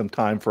making some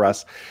time for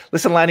us.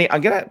 Listen, Lanny,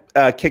 I'm going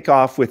to kick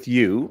off with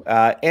you.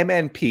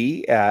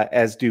 MNP,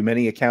 as do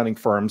many accounting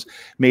firms,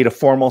 made a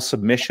formal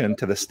submission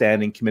to the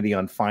Standing Committee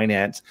on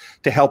Finance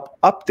to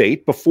help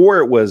update before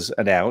it was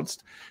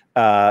announced.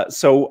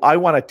 So I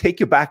want to take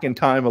you back in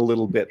time a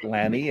little bit,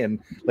 Lanny, and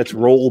let's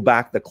roll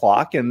back the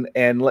clock.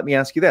 And let me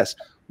ask you this.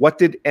 What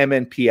did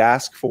MNP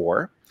ask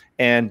for,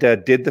 and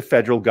did the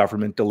federal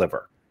government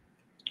deliver?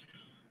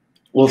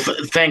 Well,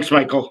 thanks,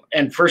 Michael.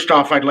 And first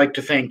off, I'd like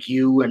to thank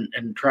you and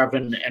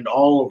Trevin and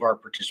all of our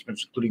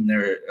participants, including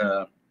their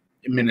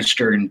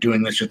minister, in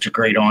doing this. It's a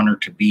great honor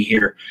to be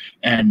here.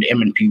 And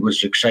MNP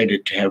was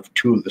excited to have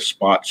 2 of the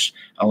spots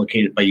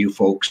allocated by you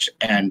folks.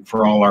 And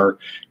for all our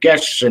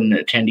guests and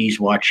attendees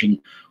watching,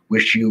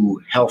 wish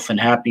you health and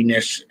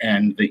happiness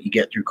and that you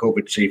get through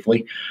COVID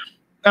safely.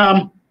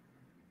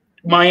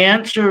 My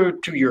answer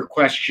to your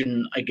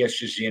question, I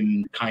guess, is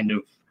in kind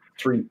of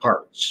three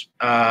parts.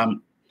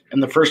 And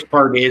the first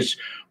part is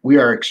we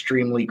are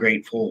extremely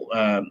grateful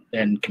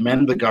and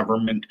commend the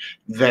government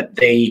that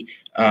they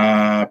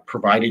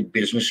provided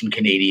business and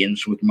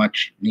Canadians with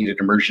much needed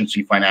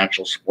emergency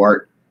financial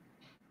support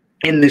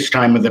in this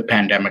time of the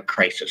pandemic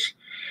crisis.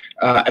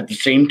 At the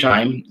same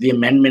time, the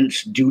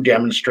amendments do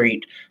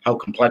demonstrate how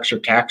complex our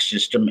tax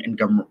system and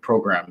government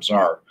programs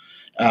are.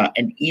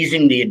 And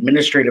easing the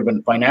administrative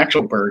and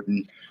financial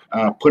burden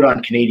put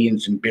on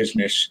Canadians in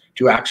business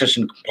to access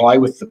and comply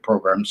with the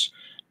programs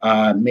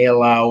may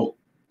allow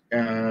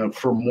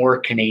for more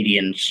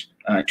Canadians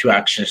to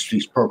access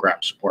these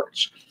program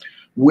supports.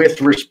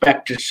 With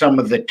respect to some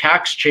of the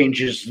tax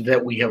changes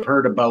that we have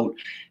heard about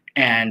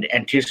and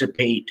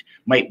anticipate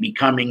might be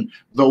coming,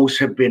 those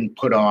have been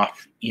put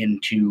off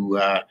into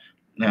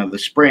the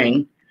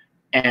spring.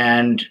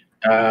 And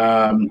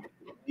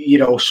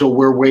so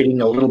we're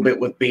waiting a little bit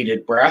with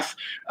bated breath,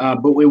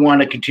 but we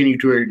want to continue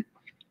to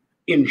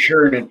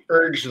ensure and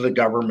urge the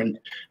government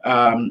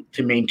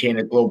to maintain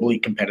a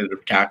globally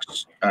competitive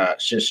tax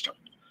system.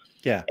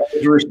 Yeah.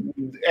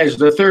 As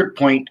the third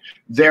point,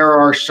 there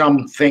are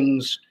some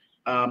things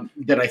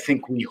that I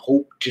think we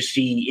hope to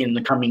see in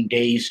the coming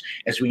days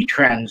as we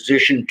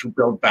transition to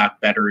build back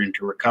better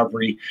into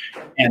recovery,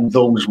 and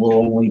those will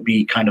only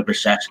be kind of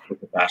assessed with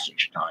the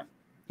passage of time.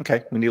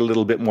 Okay, we need a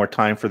little bit more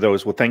time for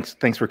those. Well,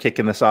 thanks for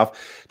kicking this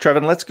off,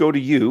 Trevin. Let's go to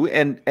you,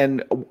 and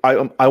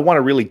I want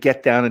to really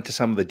get down into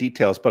some of the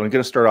details, but I'm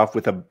going to start off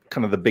with a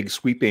kind of the big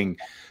sweeping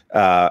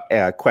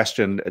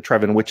question,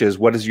 Trevin, which is,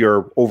 what is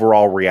your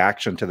overall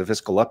reaction to the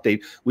fiscal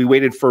update? We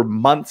waited for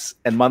months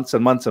and months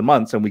and months and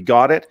months, and we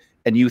got it.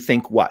 And you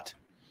think what?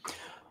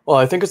 Well,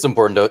 I think it's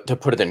important to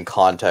put it in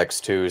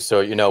context too.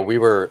 So,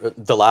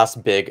 the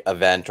last big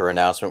event or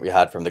announcement we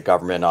had from the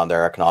government on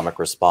their economic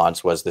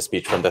response was the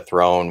speech from the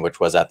throne, which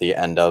was at the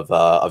end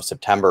of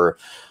September.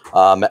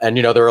 And,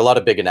 there were a lot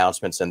of big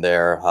announcements in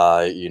there,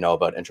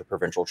 about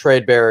interprovincial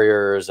trade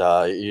barriers,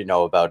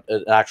 about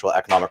an actual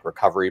economic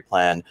recovery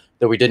plan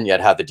that we didn't yet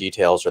have the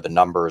details or the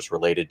numbers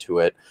related to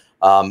it.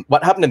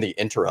 What happened in the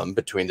interim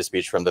between the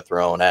speech from the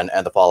throne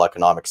and the fall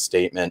economic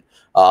statement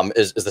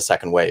is the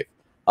second wave.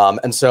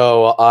 And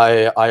so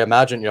I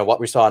imagine, what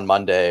we saw on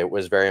Monday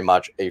was very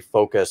much a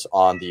focus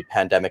on the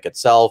pandemic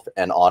itself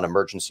and on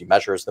emergency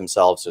measures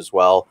themselves as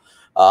well.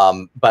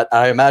 But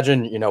I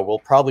imagine, we'll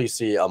probably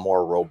see a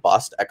more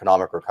robust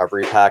economic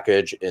recovery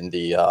package in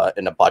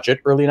the budget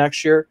early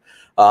next year.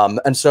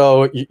 And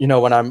so,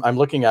 when I'm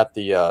looking at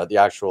the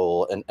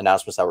actual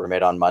announcements that were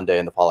made on Monday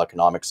in the fall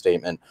economic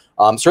statement,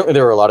 certainly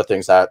there were a lot of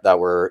things that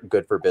were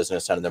good for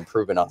business and an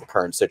improvement on the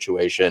current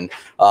situation,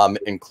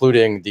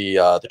 including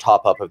the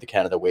top up of the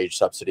Canada wage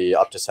subsidy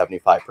up to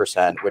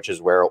 75%, which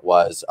is where it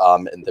was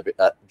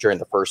during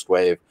the first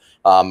wave,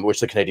 which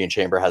the Canadian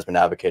Chamber has been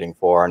advocating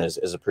for and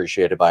is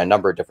appreciated by a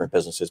number of different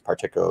businesses,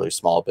 particularly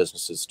small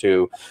businesses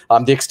too.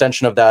 The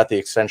extension of that, the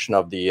extension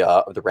of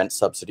the rent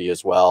subsidy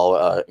as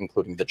well,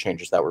 including the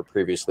changes that were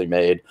previously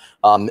made,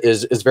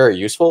 is very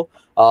useful.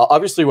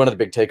 Obviously, one of the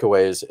big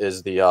takeaways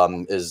is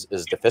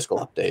the fiscal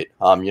update.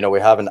 We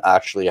haven't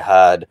actually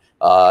had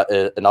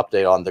an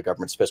update on the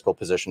government's fiscal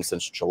position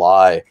since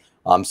July.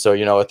 So, a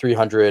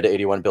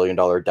 $381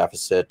 billion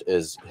deficit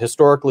is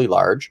historically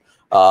large.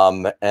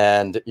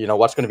 And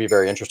what's going to be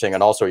very interesting,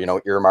 and also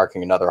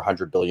earmarking another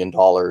 $100 billion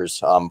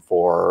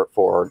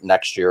for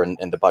next year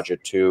in the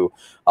budget too.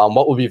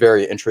 What will be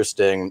very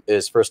interesting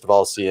is, first of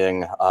all,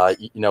 seeing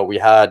we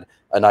had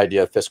an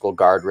idea of fiscal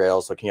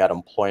guardrails looking at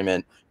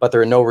employment, but there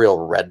are no real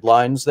red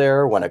lines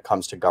there when it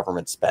comes to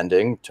government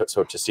spending.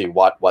 So to see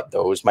what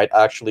those might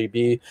actually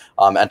be,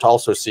 and to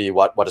also see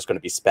what is going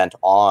to be spent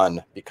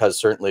on, because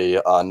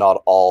certainly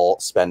not all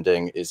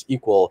spending is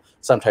equal.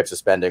 Some types of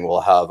spending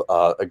will have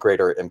a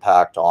greater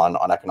impact on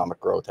economic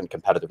growth and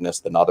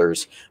competitiveness than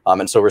others.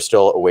 And so we're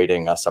still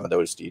awaiting some of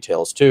those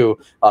details too,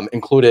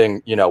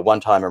 including,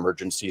 one-time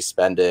emergency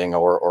spending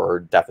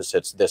or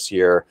deficits this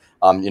year,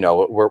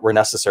 were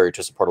necessary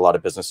to support a lot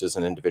of businesses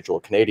and individual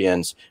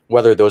Canadians.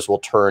 Whether those will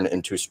turn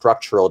into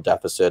structural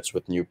deficits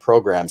with new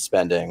program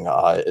spending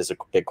is a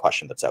big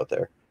question that's out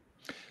there.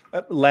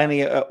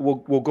 Lanny,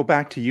 we'll go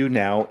back to you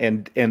now,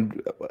 and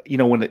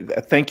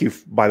thank you,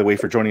 by the way,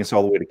 for joining us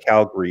all the way to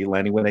Calgary,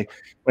 Lanny. When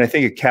I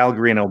think of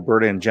Calgary and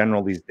Alberta in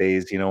general these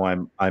days,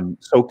 I'm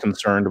so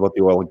concerned about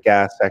the oil and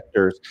gas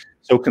sectors,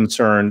 so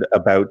concerned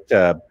about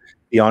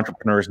the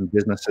entrepreneurs and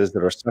businesses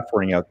that are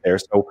suffering out there.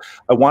 So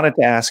I wanted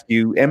to ask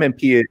you,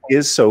 MMP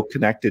is so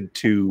connected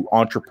to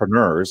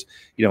entrepreneurs.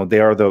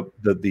 They are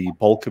the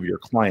bulk of your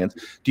clients.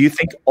 Do you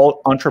think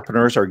all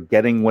entrepreneurs are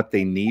getting what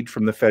they need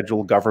from the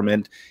federal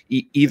government,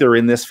 either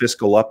in this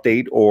fiscal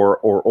update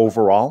or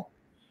overall?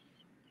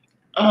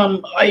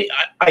 I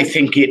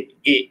think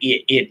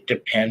it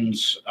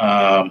depends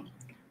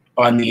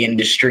on the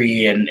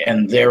industry,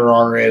 and there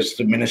are, as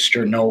the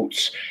minister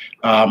notes,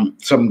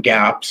 some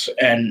gaps,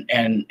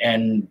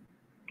 and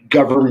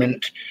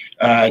government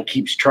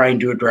keeps trying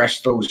to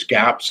address those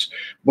gaps.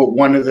 But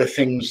one of the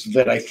things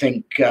that I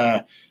think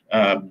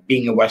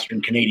being a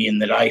Western Canadian,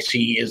 that I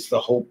see is the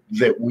hope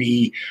that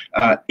we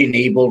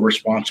enable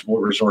responsible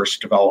resource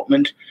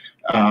development,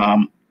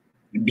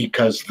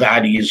 because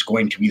that is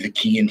going to be the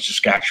key in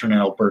Saskatchewan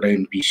and Alberta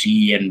and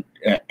BC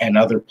and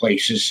other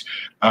places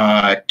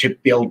to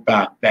build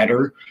back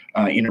better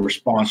in a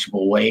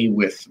responsible way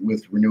with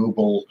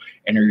renewable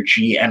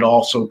energy and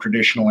also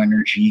traditional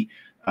energy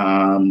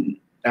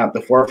at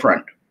the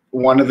forefront.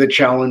 One of the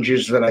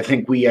challenges that I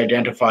think we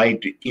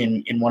identified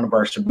in one of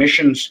our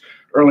submissions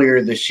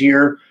earlier this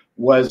year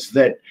was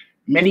that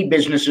many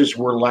businesses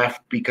were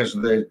left because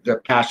of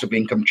the passive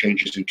income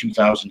changes in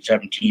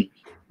 2017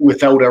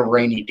 without a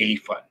rainy day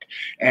fund.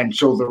 And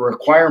so the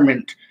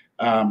requirement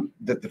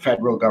that the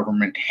federal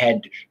government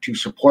had to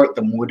support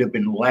them would have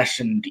been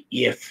lessened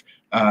if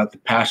the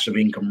passive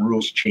income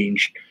rules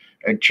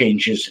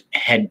changes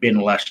had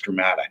been less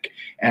dramatic.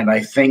 And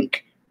I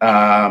think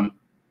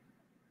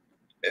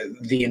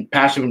the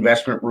passive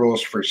investment rules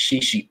for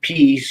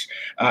CCPs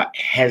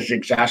has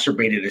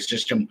exacerbated a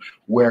system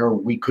where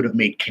we could have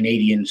made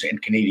Canadians and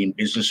Canadian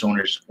business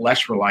owners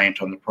less reliant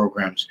on the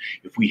programs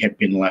if we had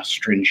been less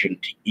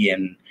stringent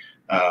in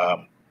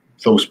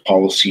those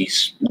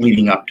policies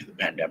leading up to the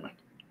pandemic.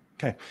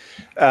 Okay.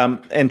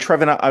 And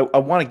Trevin, I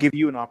want to give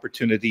you an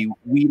opportunity.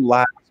 We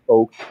last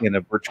spoke in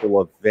a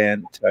virtual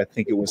event, I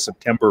think it was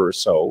September or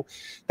so.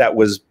 That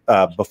was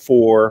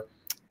before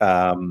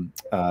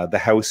the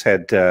House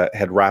had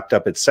wrapped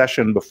up its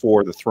session,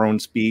 before the throne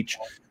speech.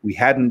 We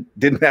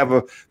didn't have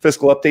a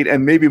fiscal update,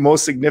 and maybe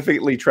most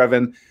significantly,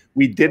 Trevin,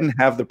 we didn't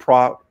have the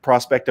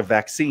prospect of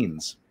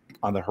vaccines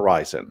on the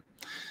horizon.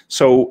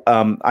 So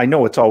I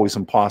know it's always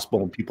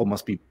impossible, and people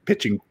must be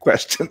pitching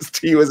questions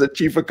to you as a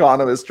chief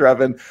economist,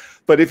 Trevin.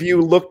 But if you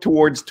look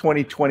towards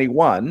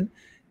 2021,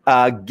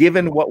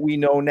 given what we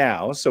know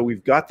now, so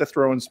we've got the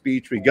throne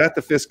speech, we got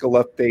the fiscal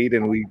update,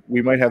 and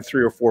we might have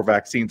 3 or 4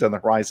 vaccines on the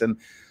horizon.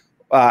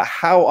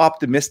 How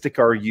optimistic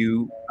are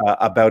you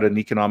about an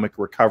economic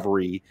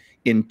recovery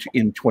in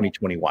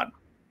 2021?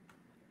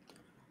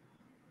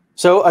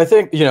 So I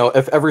think,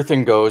 if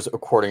everything goes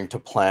according to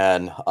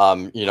plan,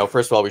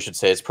 first of all, we should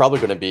say it's probably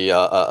going to be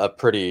a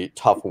pretty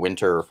tough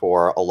winter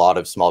for a lot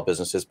of small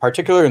businesses,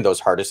 particularly in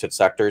those hardest hit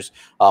sectors,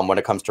 when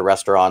it comes to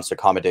restaurants,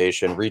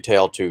 accommodation,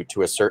 retail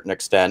to a certain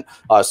extent,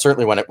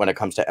 certainly when it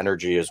comes to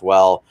energy as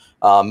well.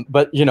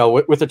 But,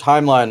 with the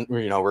timeline,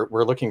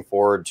 we're looking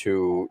forward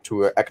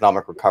to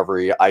economic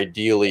recovery,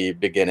 ideally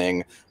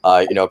beginning,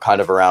 kind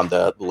of around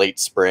the late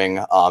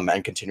spring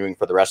and continuing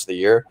for the rest of the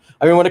year.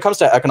 I mean, when it comes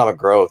to economic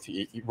growth,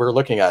 we're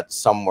looking at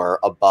somewhere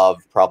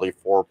above probably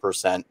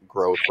 4%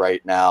 growth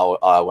right now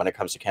when it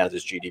comes to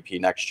Canada's GDP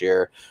next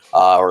year,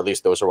 or at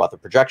least those are what the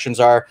projections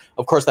are.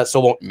 Of course, that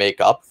still won't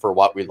make up for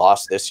what we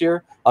lost this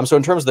year. So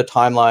in terms of the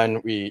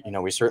timeline,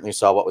 we certainly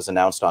saw what was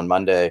announced on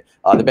Monday.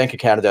 The Bank of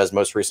Canada's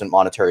most recent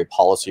monetary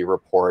policy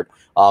report,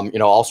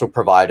 also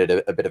provided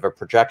a bit of a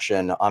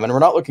projection, and we're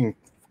not looking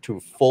to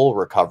full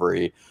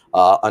recovery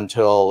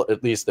until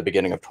at least the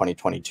beginning of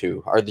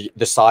 2022.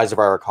 The size of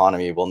our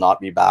economy will not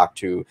be back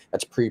to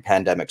its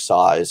pre-pandemic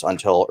size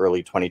until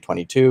early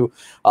 2022.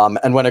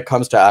 And when it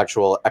comes to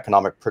actual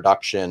economic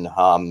production,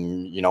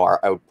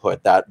 our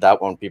output,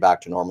 that won't be back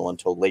to normal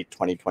until late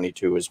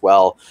 2022 as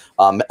well.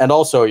 And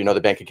also,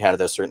 the Bank of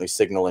Canada is certainly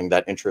signaling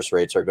that interest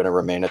rates are going to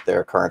remain at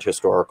their current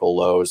historical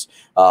lows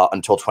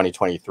until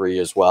 2023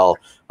 as well.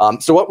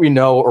 So what we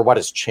know, or what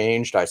has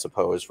changed, I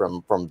suppose,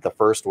 from the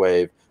first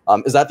wave,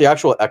 is that the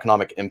actual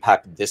economic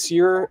impact this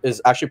year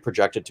is actually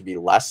projected to be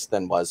less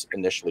than was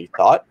initially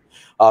thought.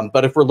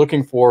 But if we're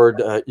looking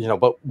forward,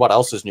 but what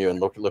else is new and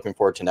looking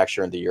forward to next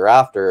year and the year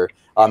after,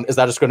 is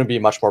that it's going to be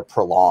much more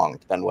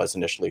prolonged than was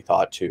initially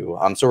thought too.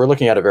 So we're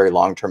looking at a very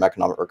long-term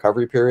economic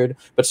recovery period,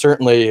 but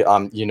certainly,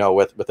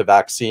 with the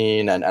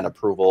vaccine and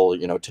approval,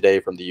 today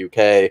from the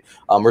UK,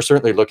 we're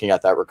certainly looking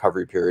at that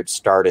recovery period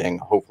starting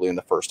hopefully in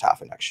the first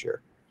half of next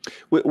year.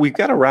 We've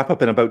got to wrap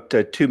up in about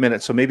 2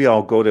 minutes, so maybe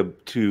I'll go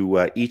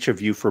to each of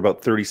you for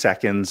about 30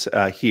 seconds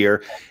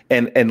here.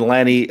 And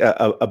Lanny,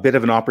 a bit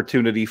of an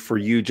opportunity for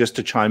you just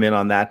to chime in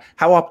on that.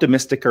 How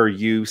optimistic are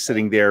you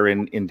sitting there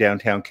in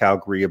downtown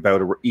Calgary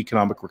about an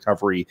economic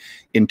recovery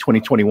in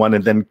 2021?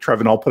 And then,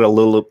 Trevin, I'll put a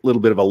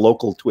little bit of a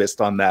local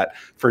twist on that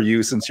for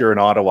you since you're in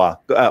Ottawa.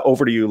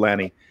 Over to you,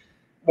 Lanny.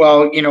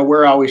 Well,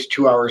 we're always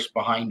 2 hours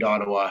behind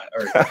Ottawa,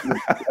 or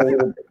a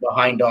little bit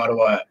behind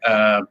Ottawa.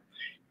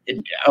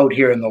 Out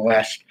here in the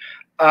West,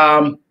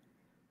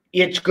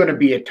 it's going to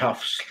be a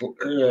tough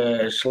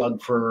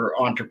slug for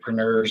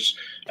entrepreneurs.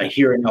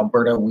 Here in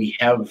Alberta, we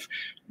have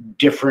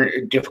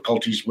different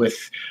difficulties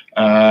with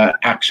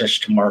access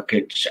to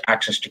markets,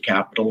 access to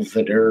capital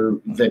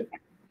that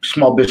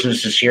small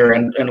businesses here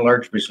and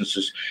large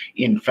businesses,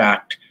 in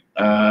fact,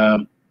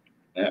 are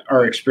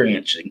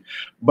experiencing.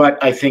 But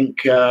I think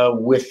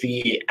with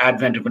the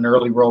advent of an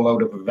early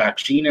rollout of a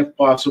vaccine, if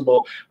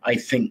possible, I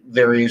think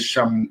there is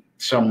some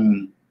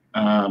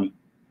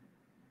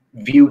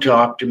view to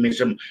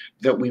optimism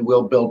that we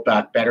will build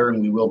back better and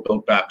we will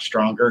build back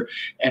stronger.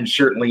 And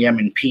certainly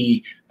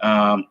M&P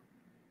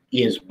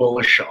is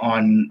bullish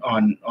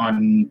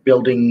on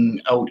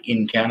building out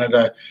in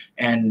Canada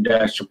and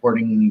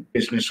supporting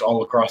business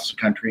all across the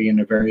country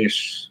in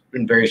various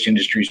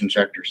industries and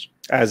sectors,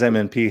 as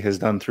MNP has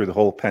done through the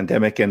whole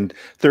pandemic. And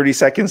 30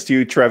 seconds to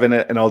you,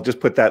 Trevin, and I'll just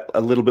put that a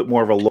little bit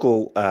more of a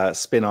local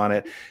spin on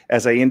it.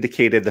 As I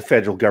indicated, the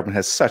federal government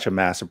has such a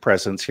massive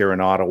presence here in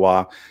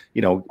Ottawa,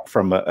 you know,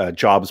 from a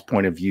jobs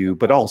point of view,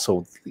 but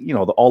also, you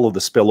know, all of the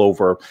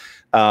spillover.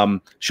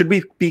 Should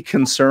we be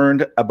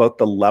concerned about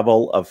the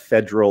level of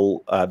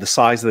federal, the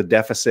size of the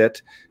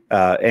deficit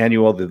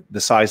annual,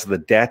 the size of the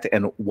debt,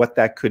 and what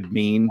that could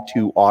mean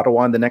to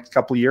Ottawa in the next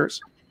couple of years?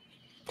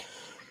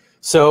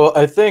 So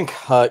I think,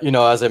 you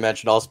know, as I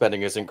mentioned, all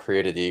spending isn't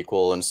created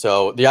equal. And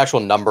so the actual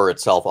number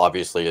itself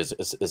obviously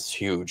is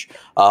huge,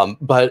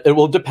 but it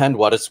will depend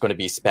what it's going to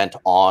be spent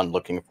on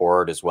looking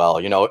forward as well.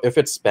 You know, if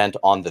it's spent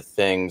on the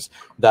things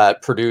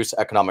that produce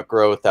economic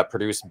growth, that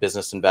produce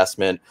business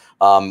investment,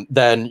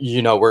 then,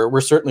 you know,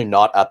 we're certainly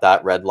not at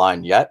that red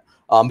line yet.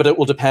 But it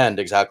will depend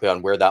exactly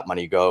on where that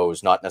money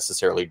goes, not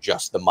necessarily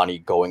just the money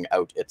going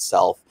out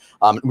itself.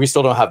 We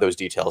still don't have those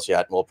details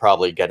yet. We'll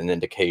probably get an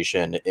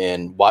indication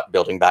in what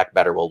Building Back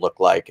Better will look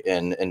like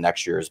in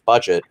next year's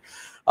budget.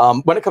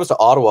 When it comes to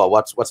Ottawa,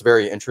 what's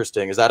very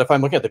interesting is that if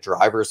I'm looking at the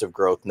drivers of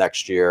growth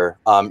next year,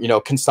 you know,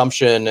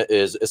 consumption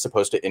is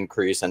supposed to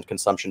increase, and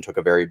consumption took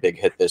a very big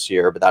hit this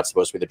year, but that's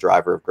supposed to be the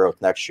driver of growth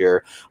next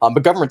year.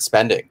 But government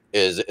spending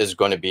is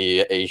going to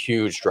be a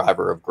huge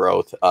driver of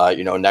growth,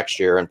 you know,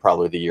 next year and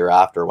probably the year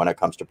after when it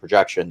comes to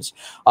projections.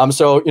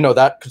 So, you know,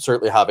 that could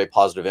certainly have a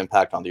positive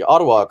impact on the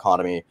Ottawa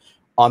economy.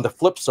 On the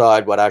flip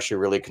side, what actually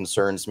really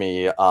concerns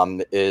me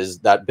is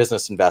that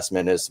business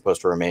investment is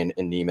supposed to remain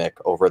anemic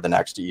over the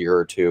next year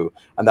or two.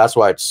 And that's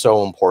why it's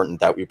so important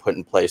that we put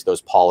in place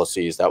those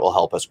policies that will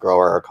help us grow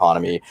our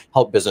economy,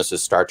 help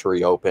businesses start to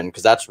reopen,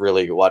 because that's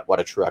really what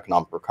a true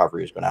economic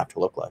recovery is going to have to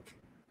look like.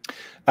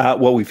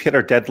 Well, we've hit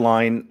our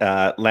deadline.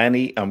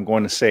 Lanny, I'm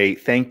going to say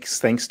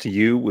thanks to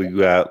you. We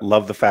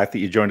love the fact that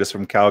you joined us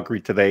from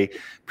Calgary today.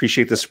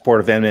 Appreciate the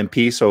support of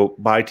MNP. So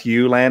bye to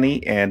you,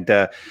 Lanny. And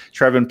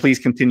Trevin, please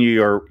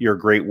continue your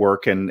great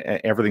work and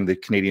everything the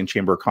Canadian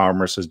Chamber of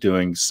Commerce is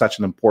doing. Such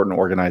an important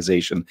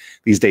organization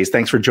these days.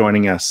 Thanks for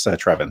joining us,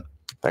 Trevin.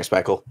 Thanks,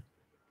 Michael.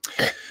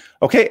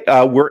 Okay,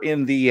 we're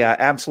in the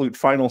absolute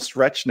final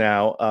stretch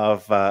now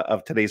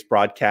of today's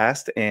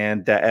broadcast,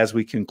 and as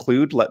we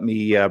conclude, let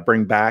me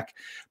bring back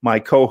my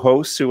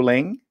co-host Su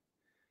Ling.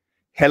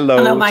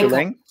 Hello, Michael. Su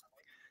Ling.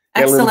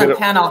 Excellent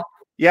panel.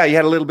 Yeah, you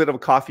had a little bit of a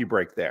coffee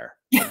break there.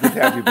 Good to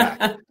have you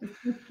back.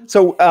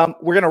 So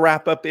we're going to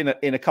wrap up in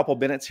a couple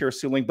minutes here,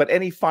 Su Ling. But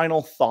any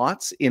final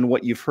thoughts in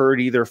what you've heard,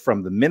 either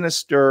from the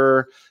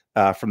minister,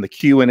 from the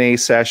Q&A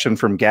session,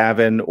 from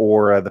Gavin,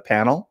 or the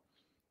panel?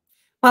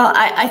 Well,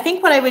 I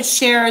think what I would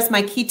share as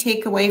my key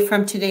takeaway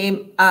from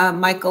today,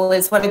 Michael,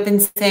 is what I've been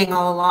saying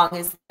all along,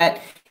 is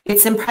that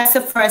it's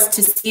impressive for us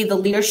to see the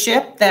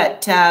leadership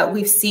that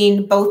we've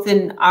seen both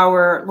in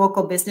our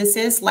local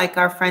businesses, like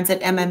our friends at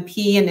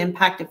MNP and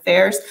Impact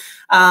Affairs,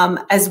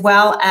 as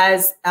well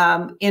as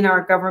in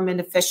our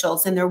government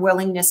officials and their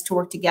willingness to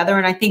work together.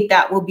 And I think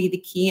that will be the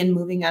key in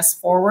moving us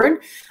forward.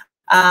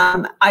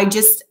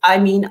 I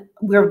mean,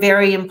 we're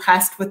very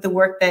impressed with the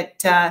work that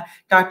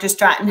Dr.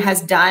 Stratton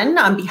has done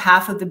on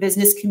behalf of the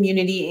business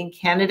community in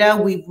Canada.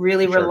 We've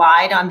really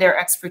relied on their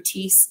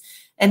expertise,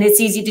 and it's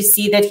easy to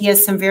see that he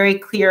has some very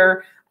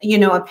clear, you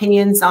know,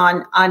 opinions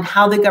on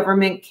how the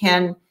government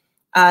can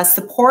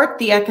support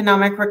the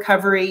economic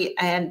recovery,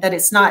 and that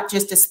it's not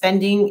just a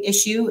spending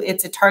issue,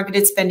 it's a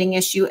targeted spending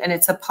issue, and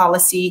it's a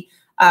policy,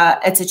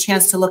 it's a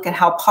chance to look at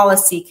how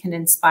policy can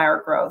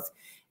inspire growth.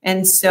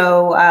 And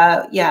so,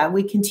 yeah,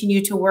 we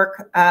continue to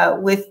work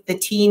with the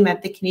team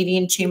at the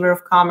Canadian Chamber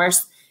of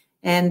Commerce,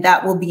 and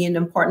that will be an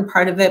important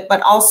part of it, but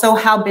also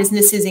how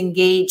businesses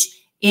engage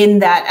in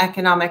that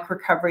economic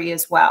recovery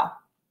as well.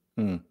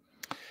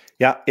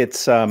 Yeah,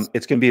 it's going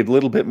to be a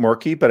little bit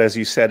murky, but as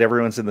you said,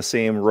 everyone's in the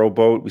same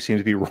rowboat. We seem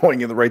to be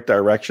rowing in the right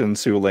direction,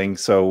 Su Ling.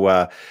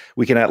 So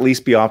we can at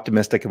least be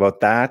optimistic about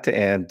that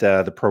and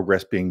the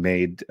progress being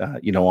made,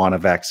 you know, on a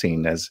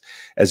vaccine. As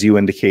you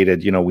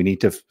indicated, you know, we need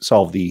to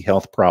solve the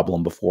health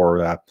problem before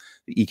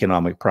the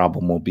economic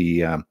problem will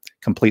be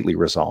completely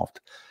resolved.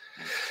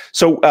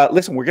 So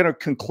listen, we're going to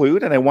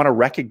conclude, and I want to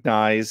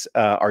recognize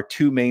our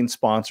two main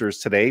sponsors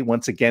today.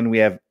 Once again, we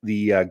have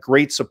the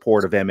great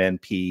support of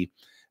MNP,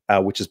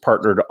 which has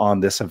partnered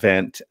on this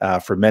event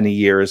for many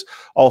years.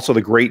 Also,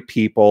 the great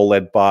people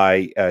led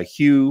by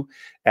Hugh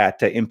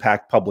at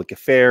Impact Public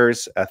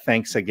Affairs.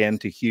 Thanks again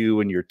to Hugh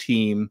and your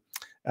team,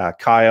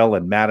 Kyle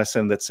and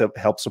Madison, that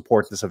helped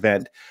support this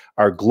event.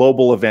 Our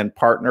global event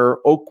partner,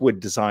 Oakwood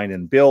Design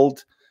and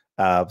Build,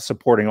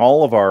 supporting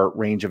all of our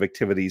range of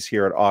activities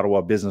here at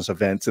Ottawa Business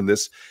Events in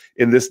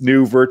this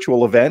new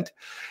virtual event.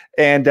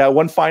 And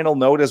one final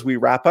note as we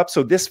wrap up.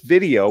 So this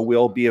video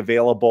will be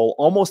available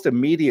almost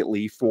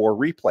immediately for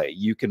replay.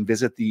 You can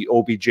visit the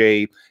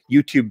OBJ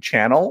YouTube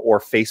channel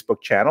or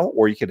Facebook channel,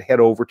 or you can head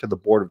over to the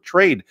Board of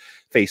Trade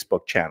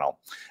Facebook channel.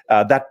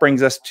 That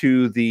brings us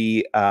to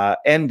the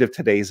end of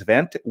today's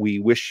event. We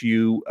wish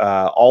you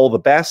all the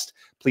best.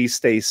 Please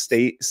stay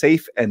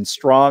safe and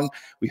strong.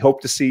 We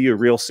hope to see you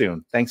real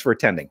soon. Thanks for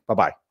attending.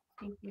 Bye-bye.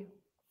 Thank you.